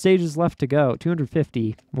 200 stages left to go.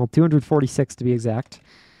 250. Well, 246 to be exact.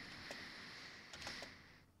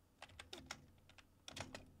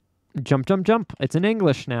 Jump, jump, jump. It's in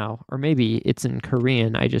English now. Or maybe it's in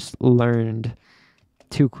Korean. I just learned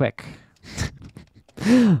too quick.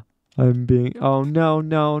 I'm being... Oh, no,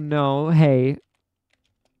 no, no. Hey.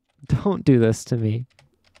 Don't do this to me.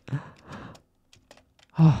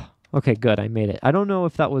 Oh, okay, good. I made it. I don't know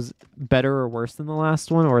if that was better or worse than the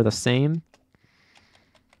last one or the same.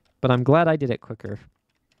 But I'm glad I did it quicker.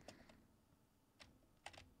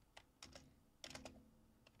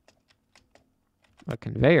 A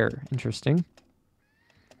conveyor. Interesting.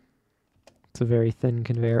 It's a very thin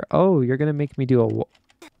conveyor. Oh, you're going to make me do a...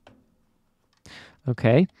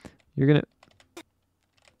 Okay. You're going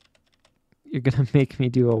to make me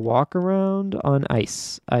do a walk around on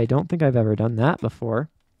ice. I don't think I've ever done that before.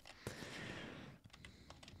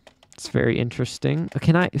 It's very interesting.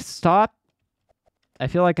 Can I stop? I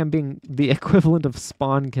feel like I'm being the equivalent of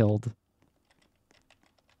spawn killed.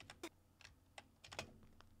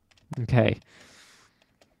 Okay.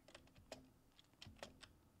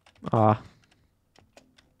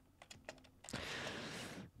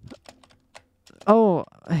 Oh,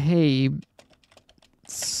 hey.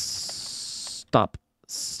 Stop.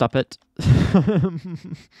 Stop it. I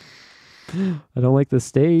don't like this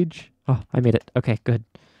stage. Oh, I made it. Okay, good.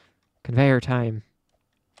 Conveyor time.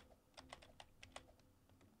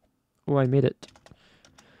 Oh, I made it.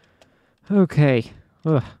 Okay.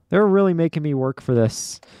 Ugh, they're really making me work for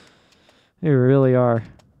this. They really are.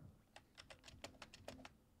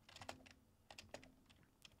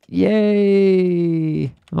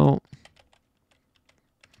 Yay! Oh.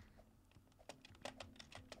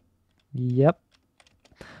 Yep.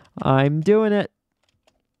 I'm doing it.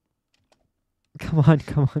 Come on,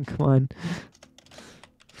 come on, come on.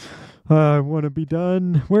 I want to be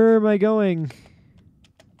done. Where am I going?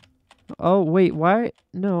 Oh, wait, why?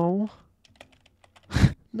 No.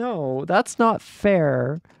 No, that's not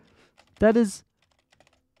fair. That is...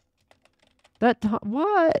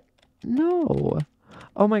 What? No.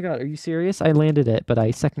 Oh my god, are you serious? I landed it, but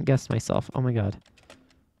I second-guessed myself. Oh my god.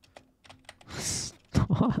 Stop.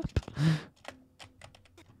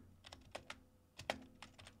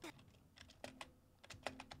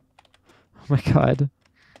 Oh my god.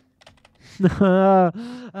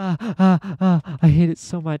 I hate it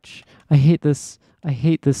so much. I hate this. I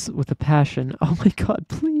hate this with a passion. Oh my god,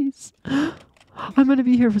 please. I'm gonna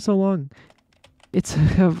be here for so long. It's...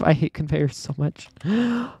 I hate conveyors so much.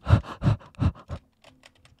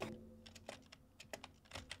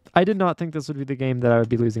 I did not think this would be the game that I would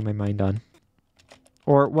be losing my mind on.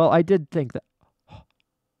 Or, well, I did think that...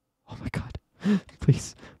 Oh my god.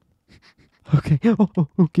 Please. Okay.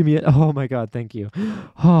 Oh, give me it. Oh my god, thank you.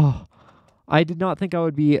 Oh, I did not think I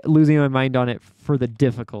would be losing my mind on it for the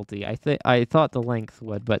difficulty. I thought the length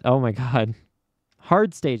would, but oh my god.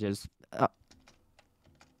 Hard stages.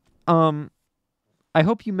 I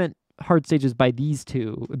hope you meant hard stages by these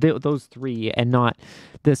two, those three, and not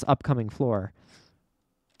this upcoming floor.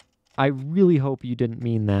 I really hope you didn't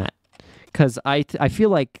mean that, because I feel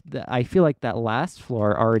like that last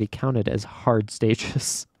floor already counted as hard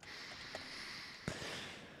stages.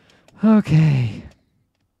 Okay.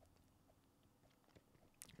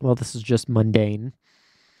 Well, this is just mundane.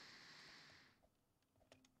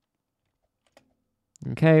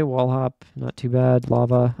 Okay, wall hop, not too bad.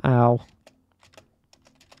 Lava, ow.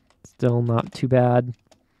 Still not too bad.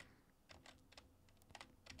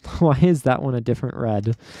 Why is that one a different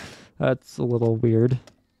red? That's a little weird.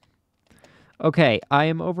 Okay, I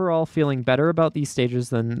am overall feeling better about these stages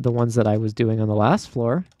than the ones that I was doing on the last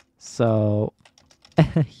floor. So,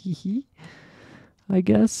 I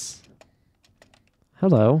guess.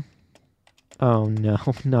 Hello. Oh no,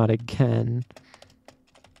 not again.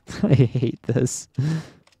 I hate this.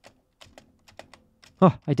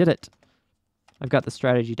 Oh, I did it. I've got the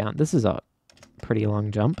strategy down. This is a pretty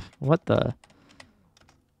long jump. What the?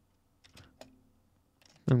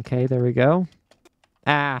 Okay, there we go.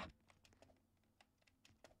 Ah.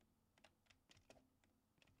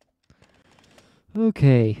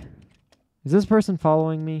 Okay. Is this person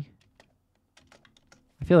following me?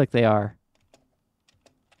 I feel like they are.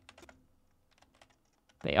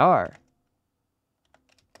 They are.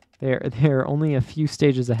 They're only a few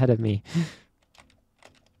stages ahead of me.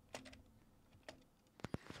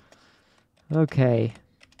 Okay.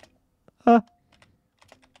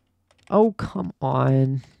 Oh, come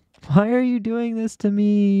on. Why are you doing this to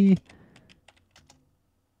me?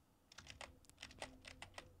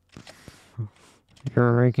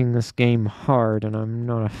 You're making this game hard, and I'm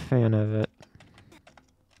not a fan of it.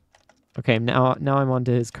 Okay, now I'm on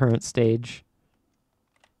to his current stage.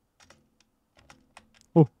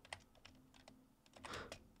 Oh.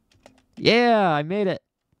 Yeah, I made it.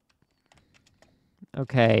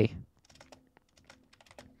 Okay.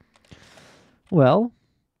 Well.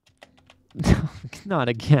 Not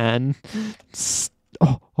again.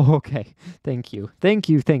 Oh, okay. Thank you. Thank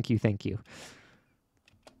you, thank you, thank you.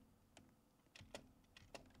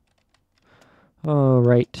 All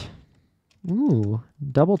right. Ooh,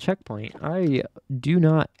 double checkpoint. I do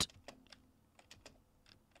not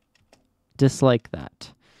dislike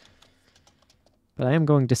that. But I am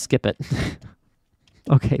going to skip it.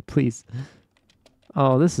 Okay, please.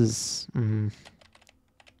 Oh, this is... No,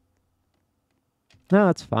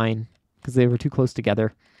 that's fine. Because they were too close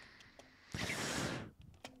together.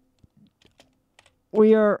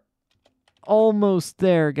 We are almost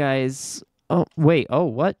there, guys. Oh, wait. Oh,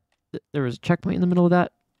 what? There was a checkpoint in the middle of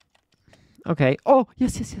that? Okay. Oh,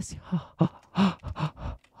 yes, yes, yes.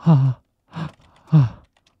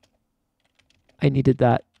 I needed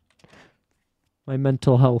that. My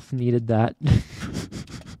mental health needed that.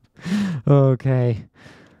 Okay.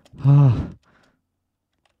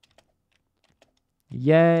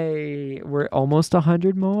 Yay. We're almost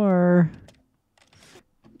 100 more.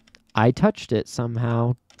 I touched it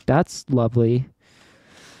somehow. That's lovely.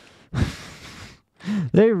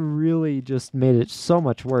 They really just made it so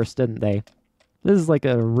much worse, didn't they? This is like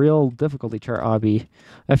a real difficulty chart obby.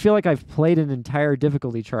 I feel like I've played an entire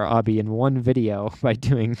difficulty chart obby in one video by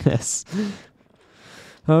doing this.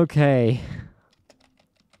 Okay.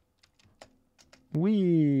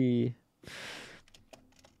 Whee!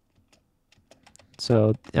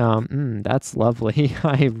 So, that's lovely.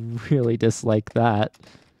 I really dislike that.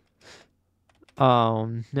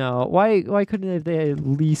 No. Why couldn't they at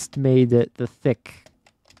least made it the thick?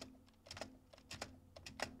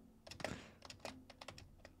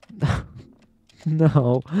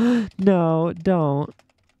 No. No, don't.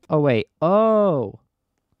 Oh, wait. Oh!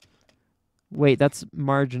 Wait, that's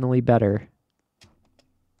marginally better.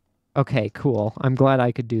 Okay, cool. I'm glad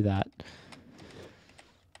I could do that.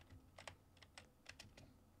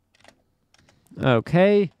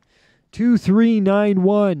 Okay.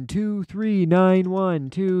 2391, 2391,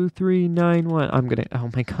 2391. I'm gonna, oh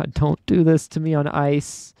my god, don't do this to me on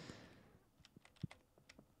ice.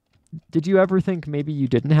 Did you ever think maybe you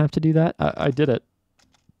didn't have to do that? I did it.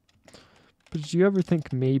 But did you ever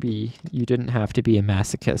think maybe you didn't have to be a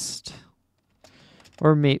masochist?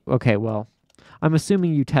 Or okay, well, I'm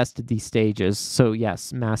assuming you tested these stages, so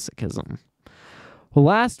yes, masochism.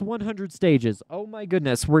 Last 100 stages. Oh my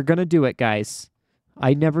goodness, we're gonna do it, guys.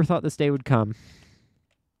 I never thought this day would come.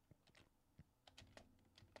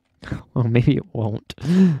 Well, maybe it won't.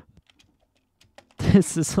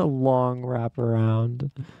 This is a long wraparound.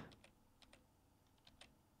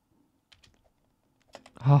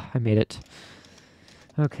 Oh, I made it.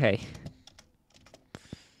 Okay.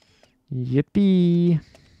 Yippee.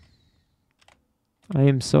 I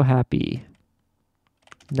am so happy.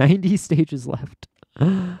 90 stages left.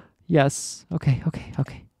 Yes. Okay, okay,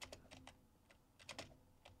 okay.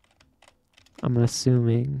 I'm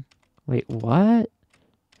assuming. Wait, what?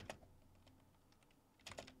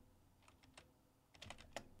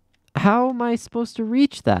 How am I supposed to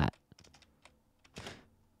reach that?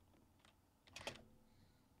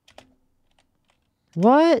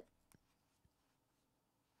 What?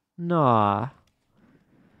 Nah.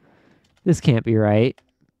 This can't be right.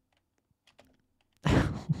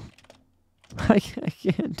 I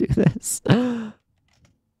can't do this.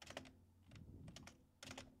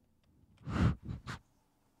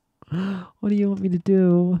 What do you want me to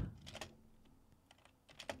do?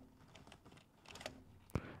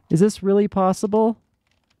 Is this really possible?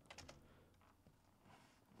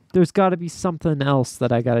 There's got to be something else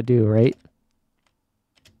that I got to do, right?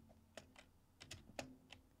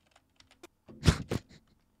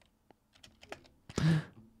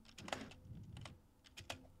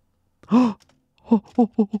 Oh, oh, oh,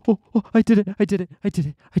 oh, oh, oh, I did it. I did it. I did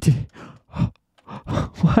it. I did it.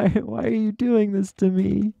 Why are you doing this to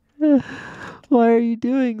me? Why are you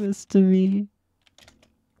doing this to me?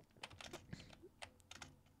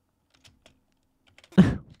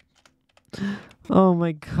 Oh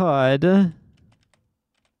my god. I'm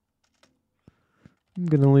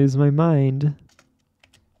gonna lose my mind.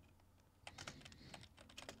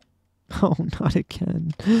 Oh, not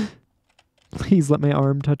again. Please let my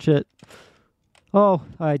arm touch it. Oh,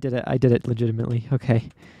 I did it. I did it legitimately. Okay.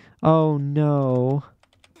 Oh, no.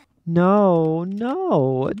 No,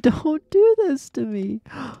 no. Don't do this to me.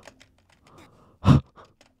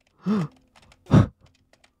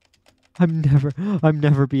 I'm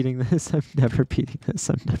never beating this. I'm never beating this.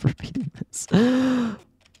 I'm never beating this.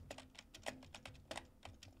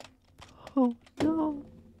 Oh, no.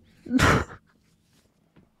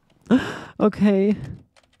 Okay.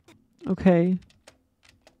 Okay.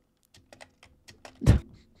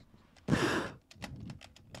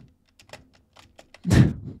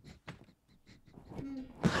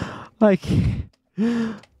 I can't.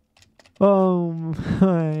 Oh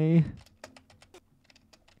my.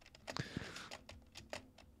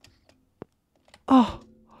 Oh.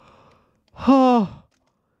 Oh.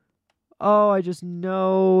 Oh, I just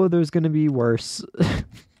know there's gonna be worse.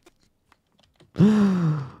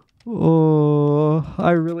 Oh,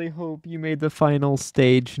 I really hope you made the final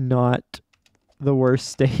stage not the worst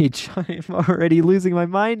stage. I'm already losing my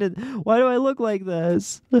mind. And why do I look like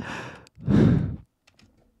this?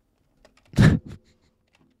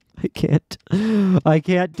 I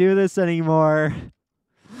can't do this anymore.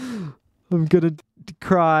 I'm gonna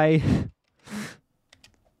cry.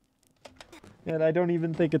 And I don't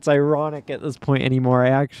even think it's ironic at this point anymore. I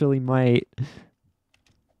actually might.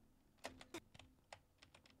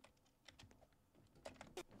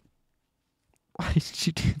 Why did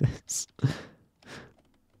you do this?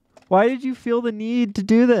 Why did you feel the need to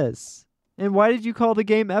do this? And why did you call the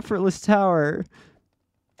game Effortless Tower?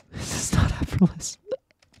 This is not effortless.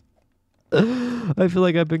 I feel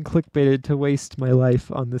like I've been clickbaited to waste my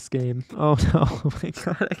life on this game. Oh no, oh my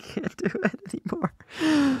god, I can't do it anymore.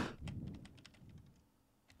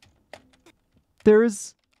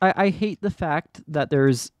 I hate the fact that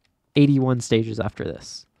there's 81 stages after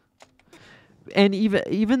this. And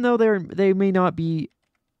even though they may not be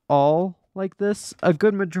all like this, a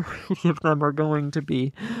good majority of them are going to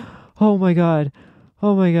be. Oh my god.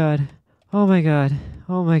 Oh my god. Oh my god.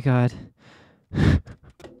 Oh my god.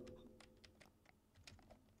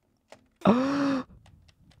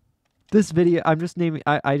 This video, I'm just naming.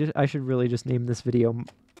 I should really just name this video,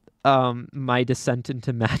 my descent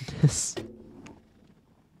into madness.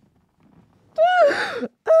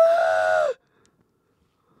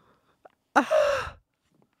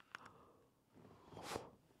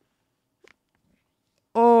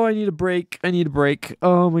 Oh, I need a break. I need a break.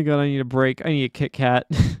 Oh my god, I need a break. I need a Kit Kat.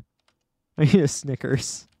 I need a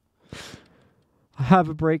Snickers. Have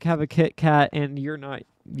a break, have a Kit Kat, and you're not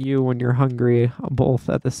you when you're hungry, both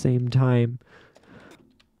at the same time.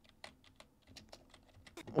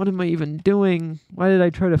 What am I even doing? Why did I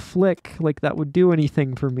try to flick like that would do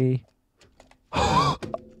anything for me?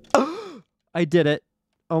 I did it.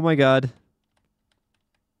 Oh my god.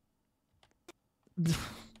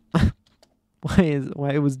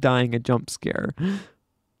 Why was dying a jump scare?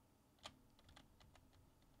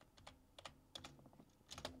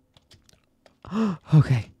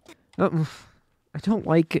 Okay. I don't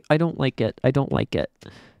like it. I don't like it. I don't like it.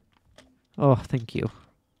 Oh, thank you.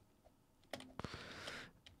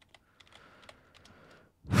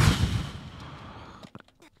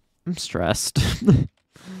 I'm stressed.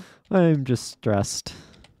 I'm just stressed.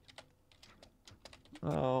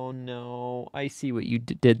 Oh no. I see what you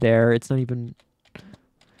did there. It's not even...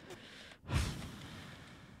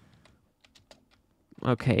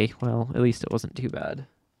 Okay, well, at least it wasn't too bad.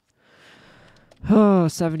 Oh,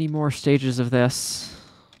 70 more stages of this.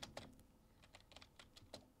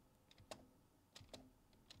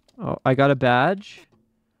 Oh, I got a badge?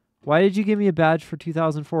 Why did you give me a badge for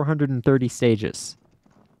 2,430 stages?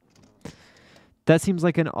 That seems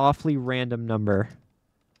like an awfully random number,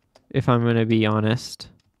 if I'm going to be honest.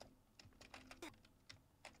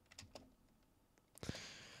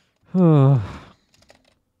 Oh.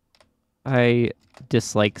 I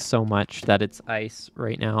dislike so much that it's ice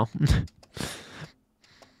right now.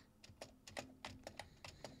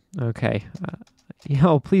 Okay.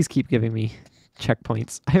 Please keep giving me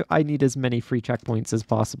checkpoints. I need as many free checkpoints as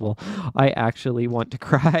possible. I actually want to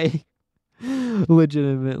cry.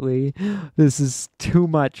 Legitimately. This is too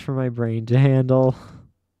much for my brain to handle.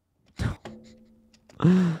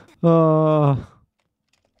 Oh.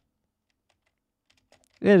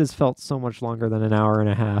 It has felt so much longer than an hour and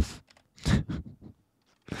a half.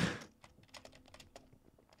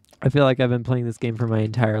 I feel like I've been playing this game for my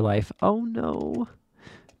entire life. Oh no.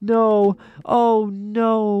 No. Oh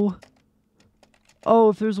no. Oh,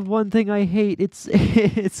 if there's one thing I hate, it's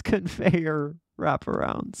it's conveyor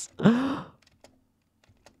wraparounds.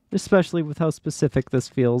 Especially with how specific this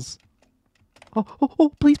feels.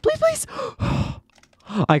 Oh, please, please, please.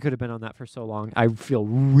 I could have been on that for so long. I feel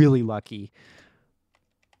really lucky.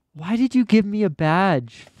 Why did you give me a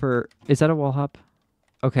badge for... Is that a wall hop?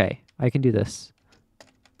 Okay, I can do this.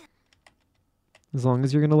 As long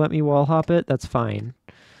as you're going to let me wall hop it, that's fine.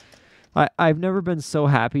 I've never been so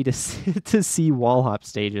happy to to see wall hop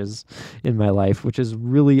stages in my life, which is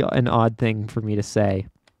really an odd thing for me to say.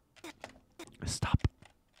 Stop.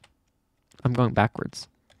 I'm going backwards.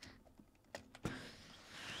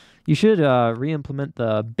 You should re-implement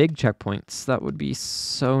the big checkpoints. That would be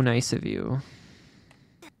so nice of you.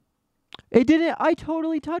 It didn't. I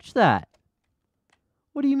totally touched that.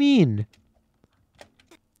 What do you mean?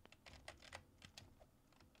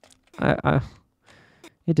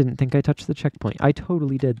 It didn't think I touched the checkpoint. I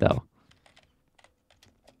totally did, though.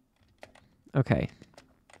 Okay.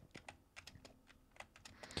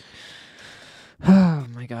 Oh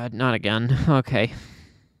my god, not again. Okay.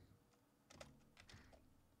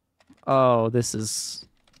 Oh, this is...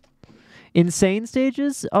 Insane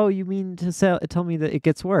stages? Oh, you mean to tell me that it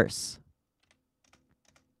gets worse?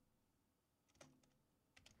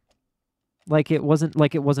 Like it wasn't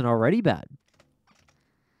already bad.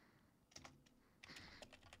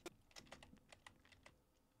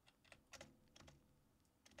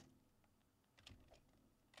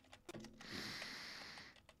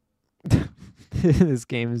 This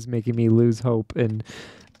game is making me lose hope in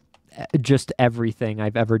just everything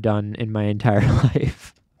I've ever done in my entire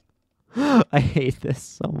life. I hate this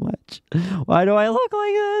so much. Why do I look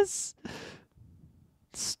like this?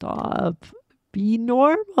 Stop. Be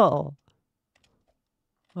normal.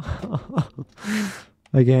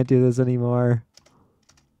 I can't do this anymore.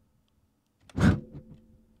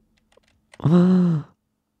 Well,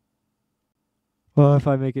 if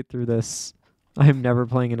I make it through this, I'm never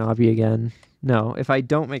playing an obby again. No, if I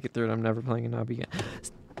don't make it through it, I'm never playing an obby again.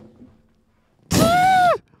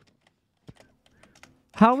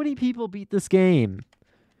 How many people beat this game?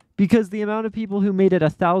 Because the amount of people who made it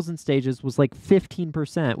 1,000 stages was like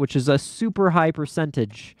 15%, which is a super high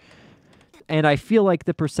percentage. And I feel like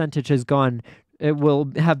the percentage has gone... It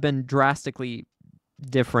will have been drastically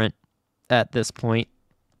different at this point.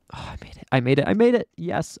 Oh, I made it.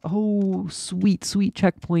 Yes. Oh, sweet, sweet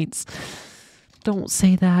checkpoints. Don't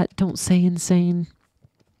say that. Don't say insane.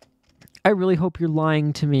 I really hope you're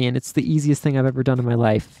lying to me and it's the easiest thing I've ever done in my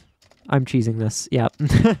life. I'm cheesing this. Yep.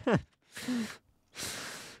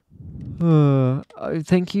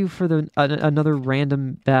 Thank you for the another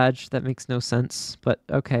random badge that makes no sense, but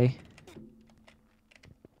okay.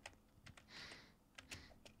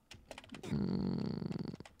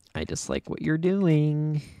 I dislike what you're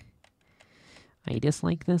doing. I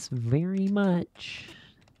dislike this very much.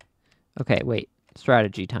 Okay, wait.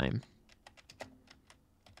 Strategy time.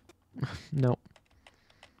 Nope.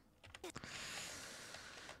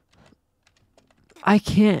 I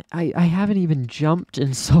can't. I haven't even jumped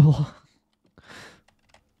in so long.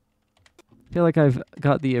 I feel like I've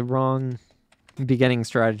got the wrong beginning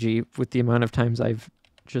strategy with the amount of times I've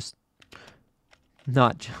just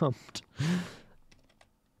not jumped.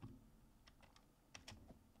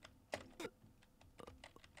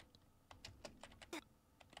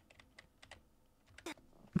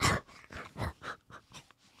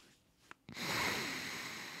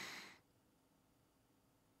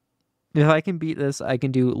 If I can beat this, I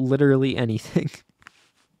can do literally anything.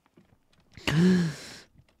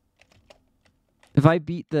 If I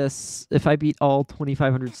beat this, if I beat all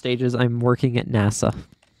 2,500 stages, I'm working at NASA.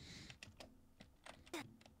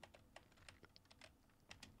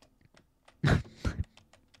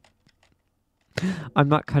 I'm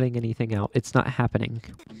not cutting anything out. It's not happening.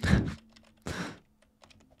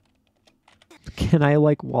 Can I,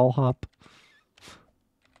 like, wall hop?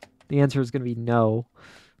 The answer is going to be no.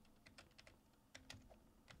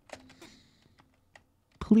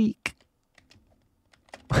 Pleek.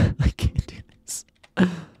 I can't do this.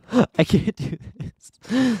 I can't do this.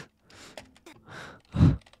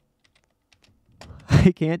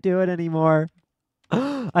 I can't do it anymore.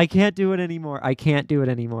 I can't do it anymore. I can't do it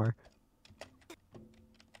anymore.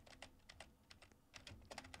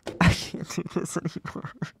 I can't do this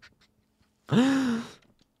anymore.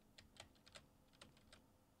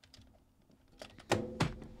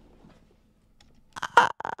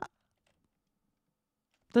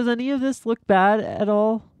 Does any of this look bad at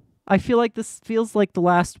all? I feel like this feels like the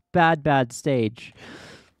last bad stage.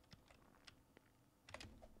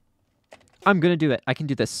 I'm gonna do it. I can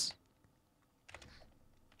do this.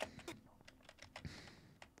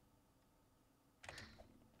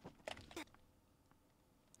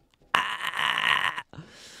 Ah!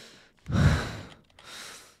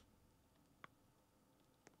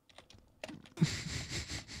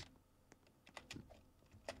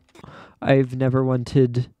 I've never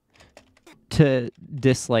wanted to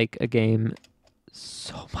dislike a game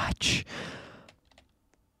so much.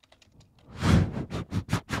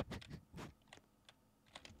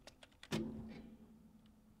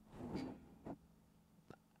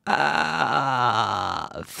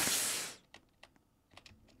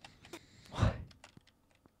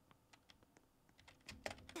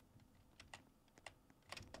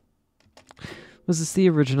 Was this the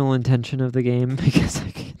original intention of the game? Because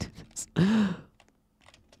I can't do this.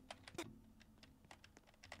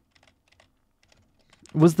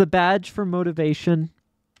 Was the badge for motivation?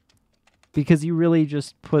 Because you really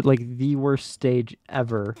just put like the worst stage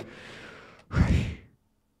ever.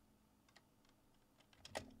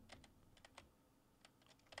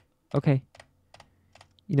 Okay.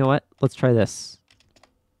 You know what? Let's try this.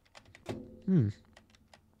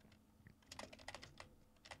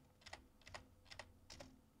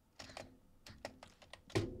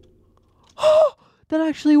 Oh, that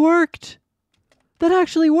actually worked. That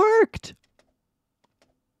actually worked.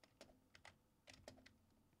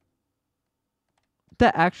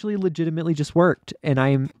 That actually legitimately just worked, and I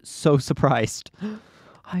am so surprised.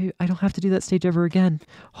 I don't have to do that stage ever again.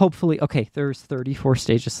 Hopefully. Okay, there's 34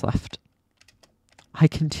 stages left. I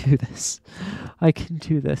can do this. I can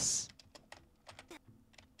do this.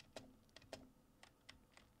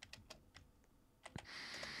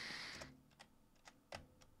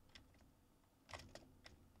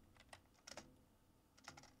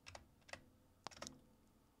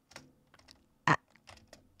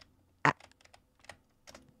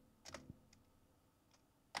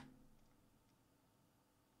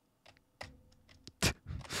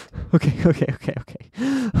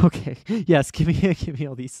 Okay. Yes, give me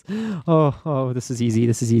all these. Oh, this is easy.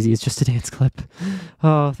 This is easy. It's just a dance clip.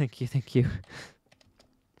 Oh, thank you.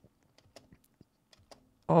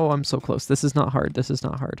 Oh, I'm so close. This is not hard.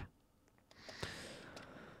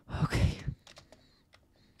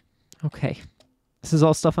 Okay. This is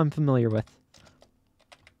all stuff I'm familiar with.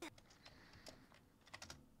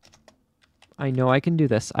 I know I can do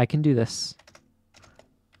this.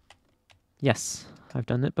 Yes. I've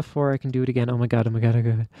done it before. I can do it again. Oh my god.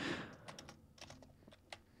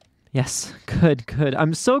 Yes. Good.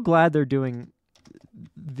 I'm so glad they're doing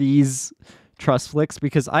these trust flicks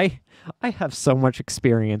because I have so much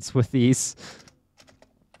experience with these.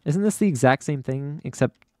 Isn't this the exact same thing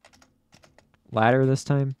except ladder this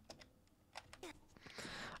time?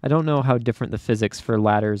 I don't know how different the physics for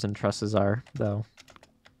ladders and trusses are, though.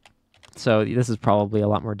 So this is probably a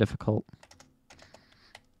lot more difficult.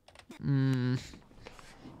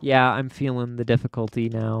 Yeah, I'm feeling the difficulty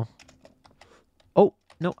now. Oh,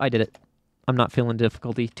 no, I did it. I'm not feeling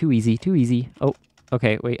difficulty. Too easy. Oh,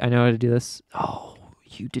 okay, wait, I know how to do this. Oh,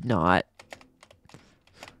 you did not.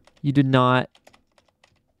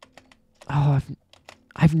 Oh,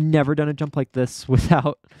 I've never done a jump like this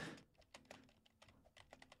without...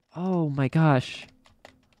 Oh my gosh.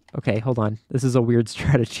 Okay, hold on. This is a weird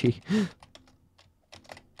strategy.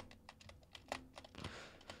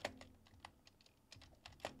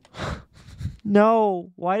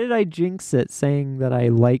 No, why did I jinx it saying that I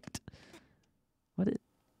liked...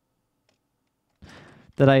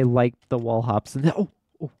 That I liked the wall hops. And oh.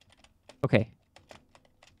 Okay.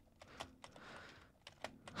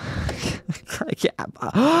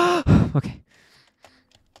 Okay.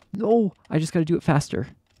 No, I just gotta do it faster.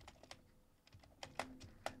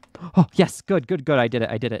 Oh, yes, good. I did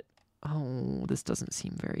it. Oh, this doesn't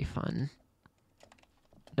seem very fun.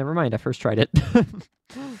 Never mind, I first tried it.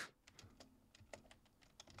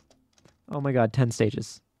 Oh my god, 10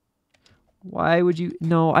 stages. Why would you...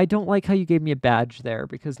 No, I don't like how you gave me a badge there,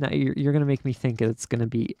 because now you're going to make me think it's going to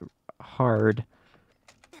be hard.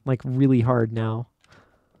 Like, really hard now.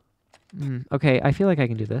 Okay, I feel like I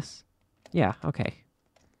can do this. Yeah, okay.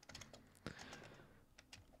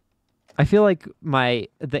 I feel like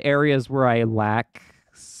the areas where I lack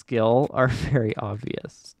skill are very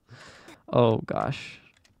obvious. Oh, gosh.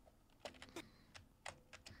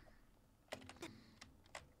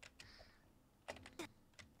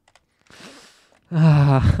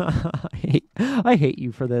 I hate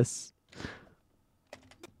you for this.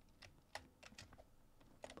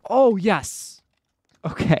 Oh, yes.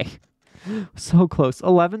 Okay. So close.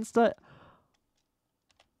 11 stud.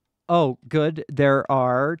 Oh, good. There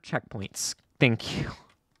are checkpoints. Thank you.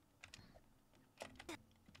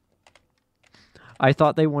 I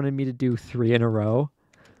thought they wanted me to do 3 in a row.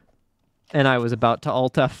 And I was about to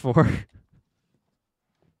Alt F4.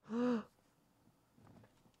 No.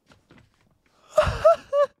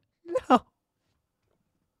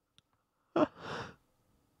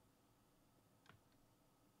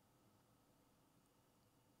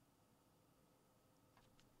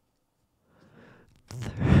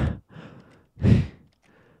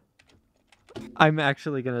 I'm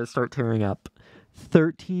actually going to start tearing up.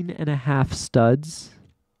 13.5 studs.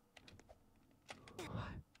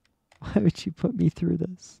 Why would you put me through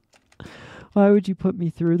this? Why would you put me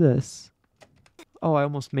through this? Oh, I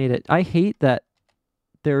almost made it. I hate that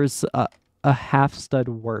there's a half stud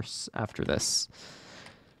worse after this.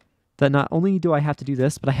 That not only do I have to do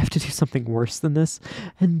this, but I have to do something worse than this.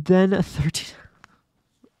 And then a 13...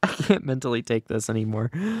 I can't mentally take this anymore.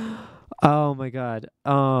 Oh my god.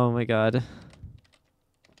 Oh my god.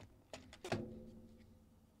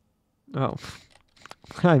 Oh.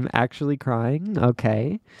 I'm actually crying.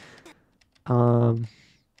 Okay.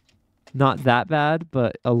 Not that bad,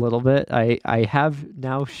 but a little bit. I have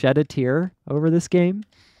now shed a tear over this game.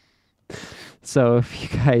 So if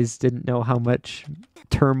you guys didn't know how much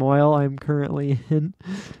turmoil I'm currently in,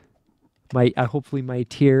 hopefully my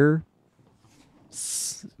tear,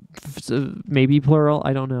 maybe plural,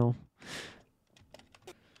 I don't know.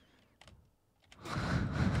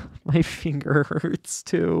 My finger hurts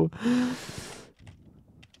too.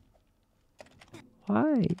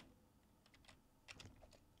 Why?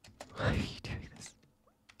 Why are you doing this?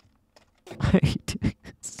 Why are you doing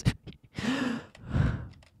this to me?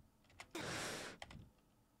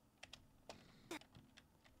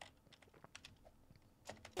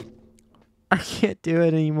 I can't do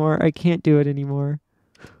it anymore. I can't do it anymore.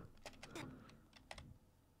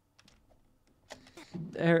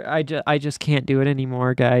 I just can't do it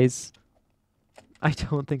anymore, guys. I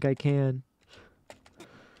don't think I can.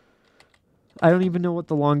 I don't even know what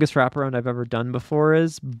the longest wraparound I've ever done before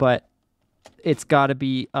is, but it's got to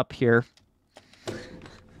be up here.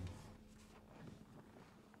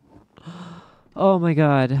 Oh my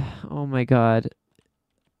god. Oh my god.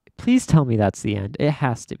 Please tell me that's the end. It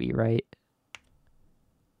has to be, right?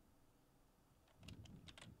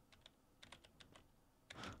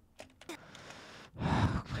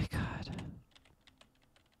 Oh my god.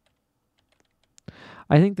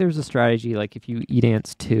 I think there's a strategy, like if you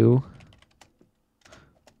E-dance 2,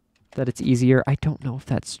 that it's easier. I don't know if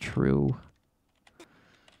that's true.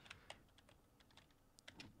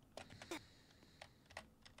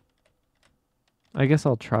 I guess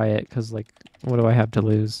I'll try it, because, like, what do I have to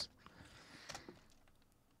lose?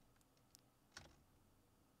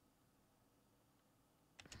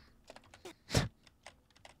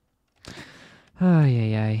 Ay,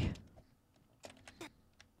 ay, ay.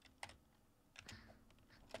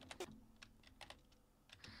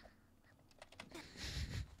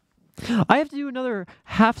 I have to do another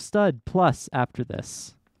half stud plus after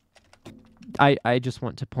this. I just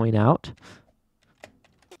want to point out.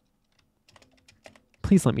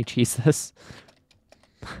 Please let me cheese this.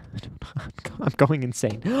 I'm going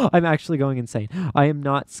insane. I'm actually going insane. I am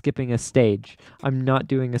not skipping a stage. I'm not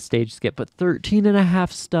doing a stage skip, but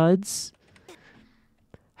 13.5 studs?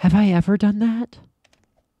 Have I ever done that?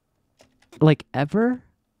 Like, ever?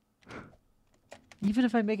 Even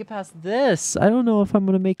if I make it past this, I don't know if I'm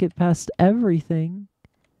going to make it past everything.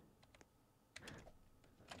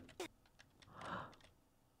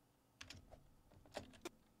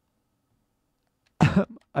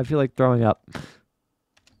 I feel like throwing up.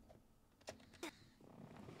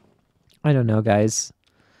 I don't know, guys.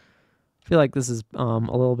 I feel like this is a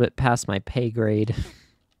little bit past my pay grade.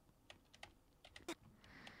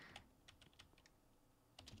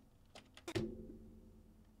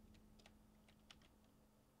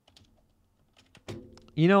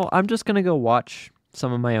 You know, I'm just going to go watch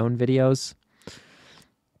some of my own videos.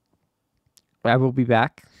 I will be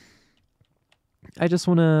back. I just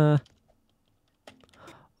want to...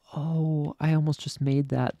 Oh, I almost just made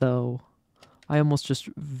that, though. I almost just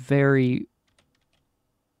very,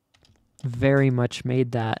 very much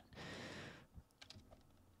made that.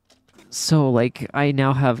 So, like, I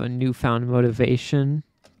now have a newfound motivation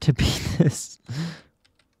to beat this.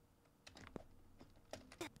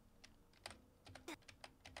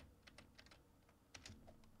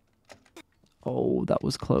 Oh, that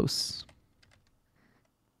was close.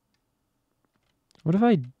 What if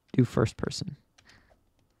I do first person?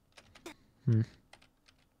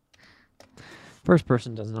 First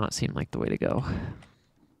person does not seem like the way to go.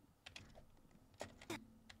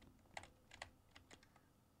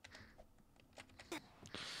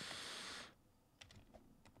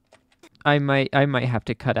 I might have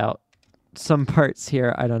to cut out some parts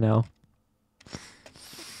here. I don't know.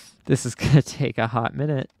 This is gonna take a hot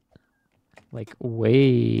minute. Like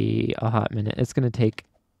way a hot minute. It's gonna take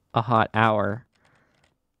a hot hour.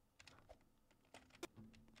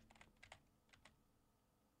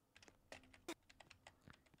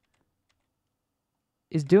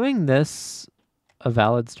 Is doing this a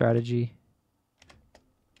valid strategy?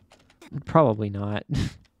 Probably not.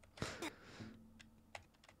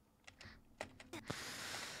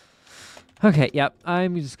 Okay, yep.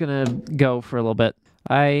 I'm just gonna go for a little bit.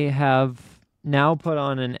 I have now put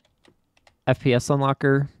on an FPS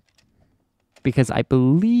unlocker because I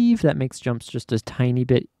believe that makes jumps just a tiny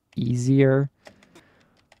bit easier.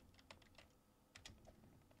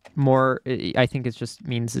 I think it just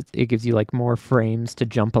means it gives you like more frames to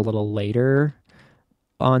jump a little later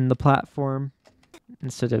on the platform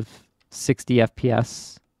instead of 60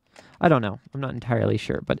 FPS. I don't know. I'm not entirely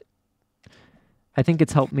sure, but I think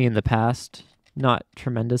it's helped me in the past. Not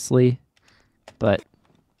tremendously, but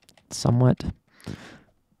somewhat.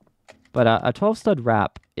 But a 12-stud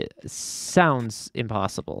wrap, it sounds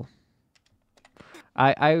impossible.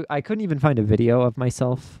 I couldn't even find a video of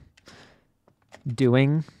myself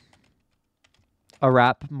doing a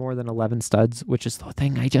wrap more than 11 studs, which is the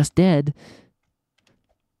thing I just did.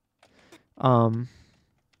 I'm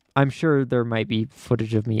sure there might be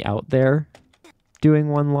footage of me out there doing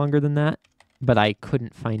one longer than that, but I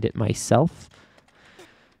couldn't find it myself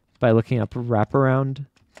by looking up wraparound.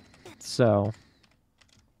 So,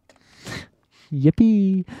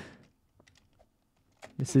 yippee!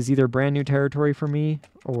 This is either brand new territory for me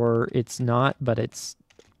or it's not, but it's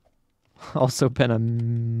also been a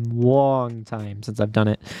long time since I've done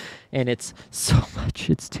it. And it's so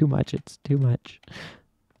much. It's too much. It's too much.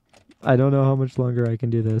 I don't know how much longer I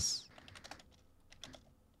can do this.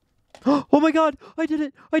 Oh my god! I did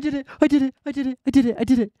it! I did it! I did it! I did it! I did it! I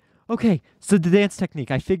did it! Okay, so the dance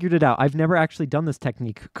technique, I figured it out. I've never actually done this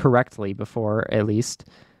technique correctly before, at least.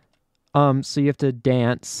 So you have to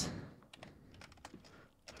dance.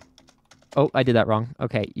 Oh, I did that wrong.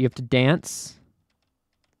 Okay, you have to dance.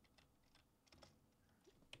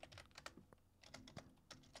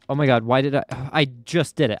 Oh my god, why did I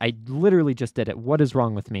just did it. I literally just did it. What is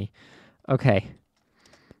wrong with me? Okay.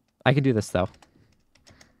 I can do this, though.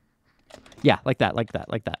 Yeah, like that, like that,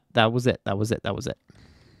 like that. That was it. That was it. That was it.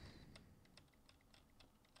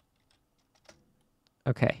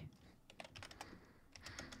 Okay.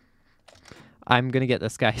 I'm gonna get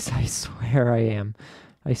this, guys. I swear I am.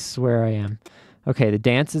 I swear I am. Okay, the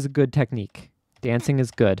dance is a good technique. Dancing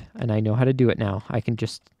is good, and I know how to do it now. I can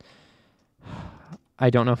just... I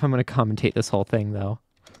don't know if I'm gonna commentate this whole thing, though.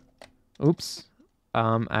 Oops.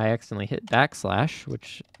 I accidentally hit backslash,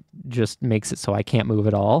 which just makes it so I can't move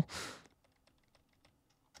at all.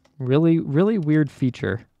 Really, really weird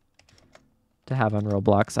feature to have on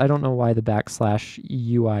Roblox. I don't know why the backslash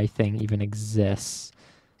UI thing even exists.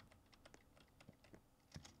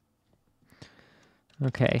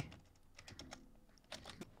 Okay.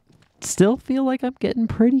 Still feel like I'm getting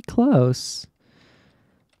pretty close.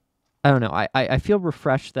 I don't know. I feel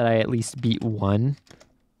refreshed that I at least beat 1.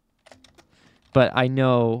 But I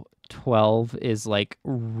know 12 is like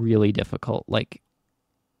really difficult. Like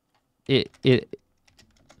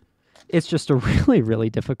it's just a really, really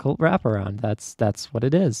difficult wraparound. That's what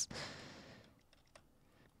it is.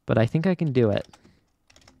 But I think I can do it.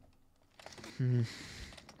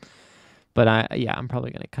 But I'm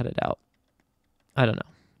probably gonna cut it out. I don't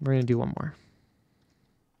know. We're gonna do one more.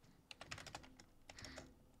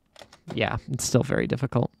 Yeah, it's still very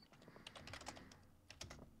difficult.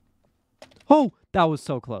 Oh, that was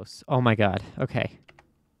so close. Oh my god. Okay.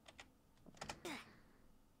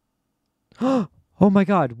 Oh my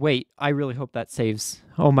god. Wait, I really hope that saves.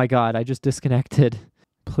 Oh my god, I just disconnected.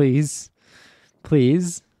 Please.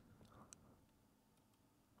 Please.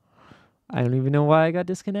 I don't even know why I got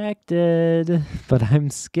disconnected, but I'm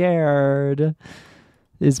scared.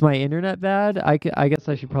 Is my internet bad? I guess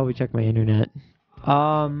I should probably check my internet.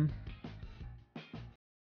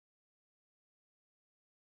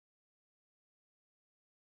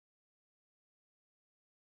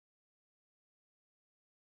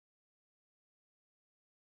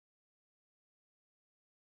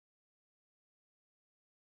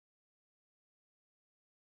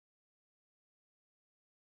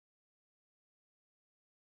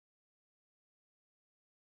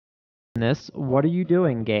 What are you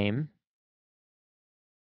doing, game?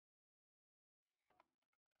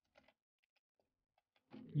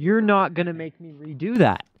 You're not gonna make me redo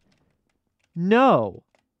that. No.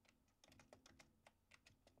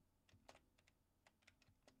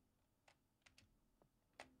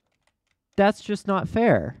 That's just not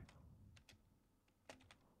fair.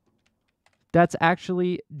 That's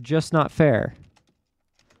actually just not fair.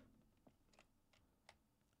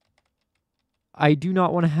 I do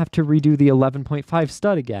not want to have to redo the 11.5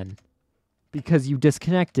 stud again because you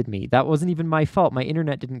disconnected me. That wasn't even my fault. My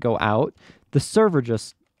internet didn't go out. The server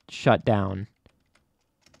just shut down.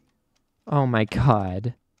 Oh my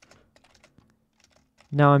god.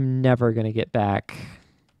 Now I'm never going to get back.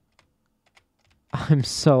 I'm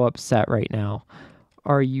so upset right now.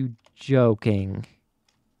 Are you joking?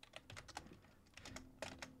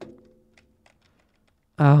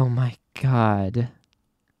 Oh my god.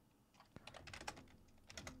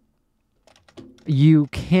 You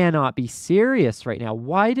cannot be serious right now.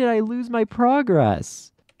 Why did I lose my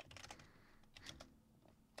progress?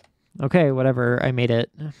 Okay, whatever. I made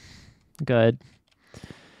it. Good.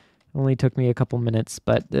 Only took me a couple minutes,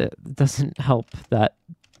 but it doesn't help that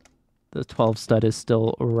the 12 stud is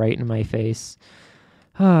still right in my face.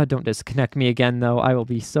 Don't disconnect me again, though. I will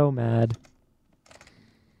be so mad.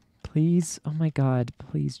 Please. Oh my god.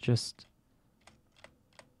 Please just...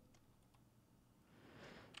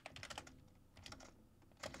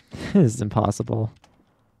 This is impossible.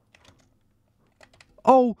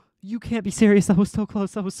 Oh, you can't be serious. That was so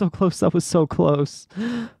close. That was so close. That was so close.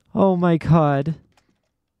 Oh my god.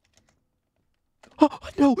 Oh,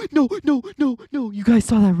 no, no, no, no, no. You guys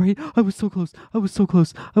saw that, right? I was so close. I was so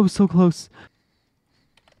close. I was so close.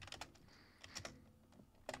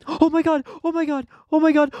 Oh my god. Oh my god. Oh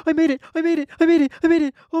my god. I made it. I made it. I made it. I made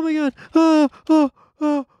it. Oh my god.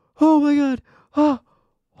 Oh my god.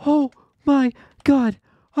 Oh my god.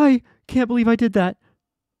 I can't believe I did that.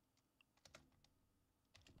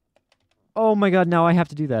 Oh my god, now I have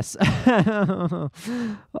to do this.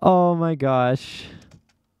 Oh my gosh.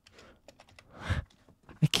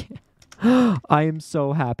 I can't. I am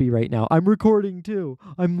so happy right now. I'm recording too.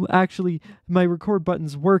 I'm actually, my record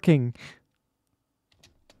button's working.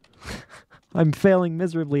 I'm failing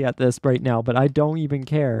miserably at this right now, but I don't even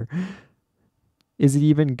care. Is it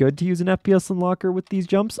even good to use an FPS unlocker with these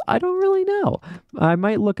jumps? I don't really know. I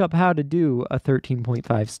might look up how to do a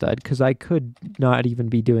 13.5 stud because I could not even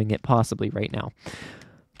be doing it possibly right now.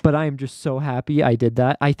 But I am just so happy I did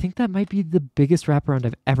that. I think that might be the biggest wraparound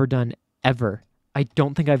I've ever done, ever. I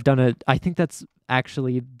don't think I've done it. I think that's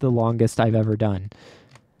actually the longest I've ever done.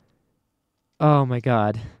 Oh my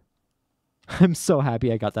god. I'm so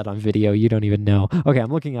happy I got that on video. You don't even know. Okay,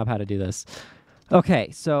 I'm looking up how to do this.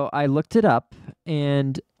 Okay, so I looked it up,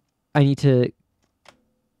 and I need to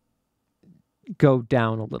go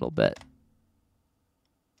down a little bit.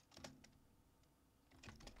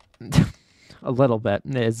 A little bit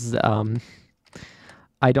is,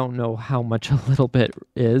 I don't know how much a little bit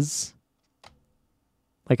is.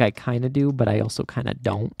 Like, I kind of do, but I also kind of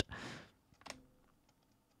don't.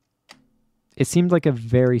 It seemed like a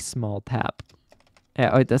very small tap.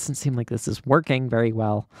 It doesn't seem like this is working very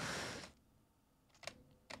well.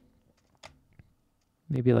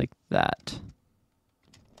 Maybe like that.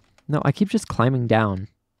 No, I keep just climbing down.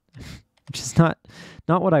 Which is not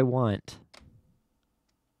what I want.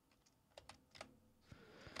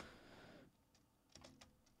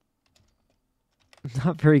 I'm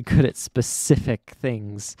not very good at specific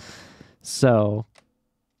things. So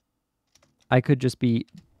I could just be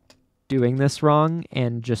doing this wrong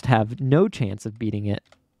and just have no chance of beating it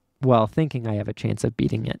while thinking I have a chance of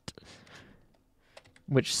beating it.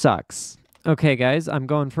 Which sucks. Okay, guys, I'm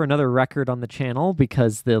going for another record on the channel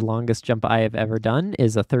because the longest jump I have ever done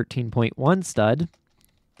is a 13.1 stud.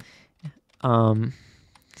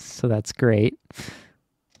 So that's great.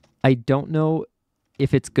 I don't know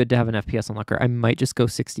if it's good to have an FPS unlocker. I might just go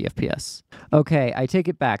 60 FPS. Okay, I take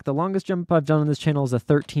it back. The longest jump I've done on this channel is a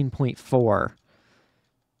 13.4.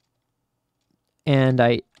 And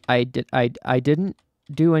I didn't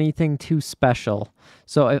do anything too special.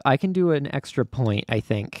 So I can do an extra point, I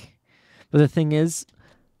think. But the thing is,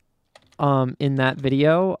 in that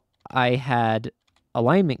video, I had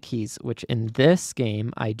alignment keys, which in this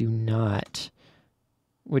game I do not,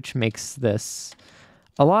 which makes this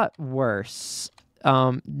a lot worse.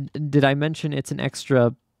 Did I mention it's an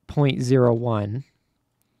extra 0.01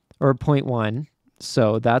 or 0.1?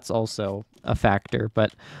 So that's also a factor,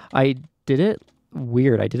 but I did it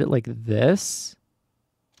weird. I did it like this.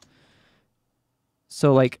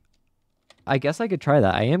 So like, I guess I could try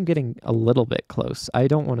that. I am getting a little bit close. I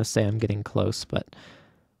don't want to say I'm getting close, but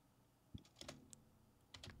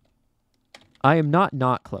I am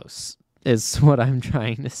not close is what I'm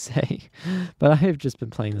trying to say. But I have just been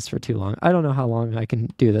playing this for too long. I don't know how long I can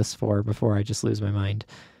do this for before I just lose my mind.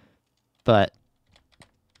 But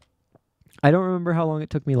I don't remember how long it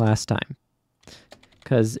took me last time.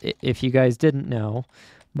 because if you guys didn't know,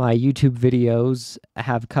 my YouTube videos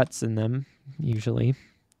have cuts in them, usually,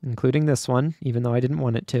 including this one, even though I didn't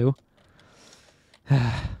want it to.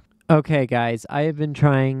 Okay, guys, I have been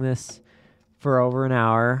trying this for over an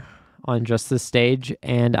hour on just this stage,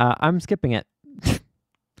 and I'm skipping it.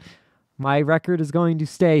 My record is going to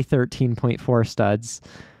stay 13.4 studs,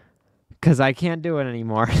 because I can't do it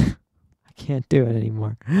anymore. I can't do it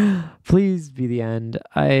anymore. Please be the end.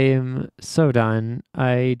 I am so done.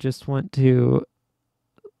 I just want to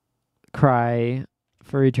cry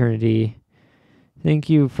for eternity. Thank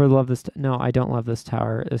you for love this. No, I don't love this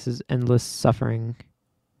tower. This is endless suffering.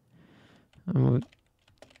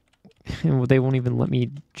 They won't even let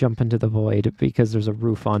me jump into the void because there's a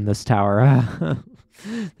roof on this tower.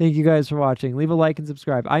 Thank you guys for watching. Leave a like and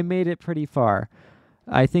subscribe. I made it pretty far.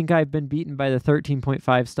 I think I've been beaten by the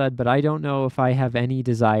 13.5 stud, but I don't know if I have any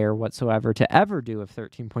desire whatsoever to ever do a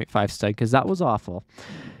 13.5 stud because that was awful.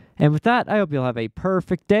 And with that, I hope you'll have a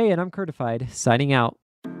perfect day, and I'm Curtified, signing out.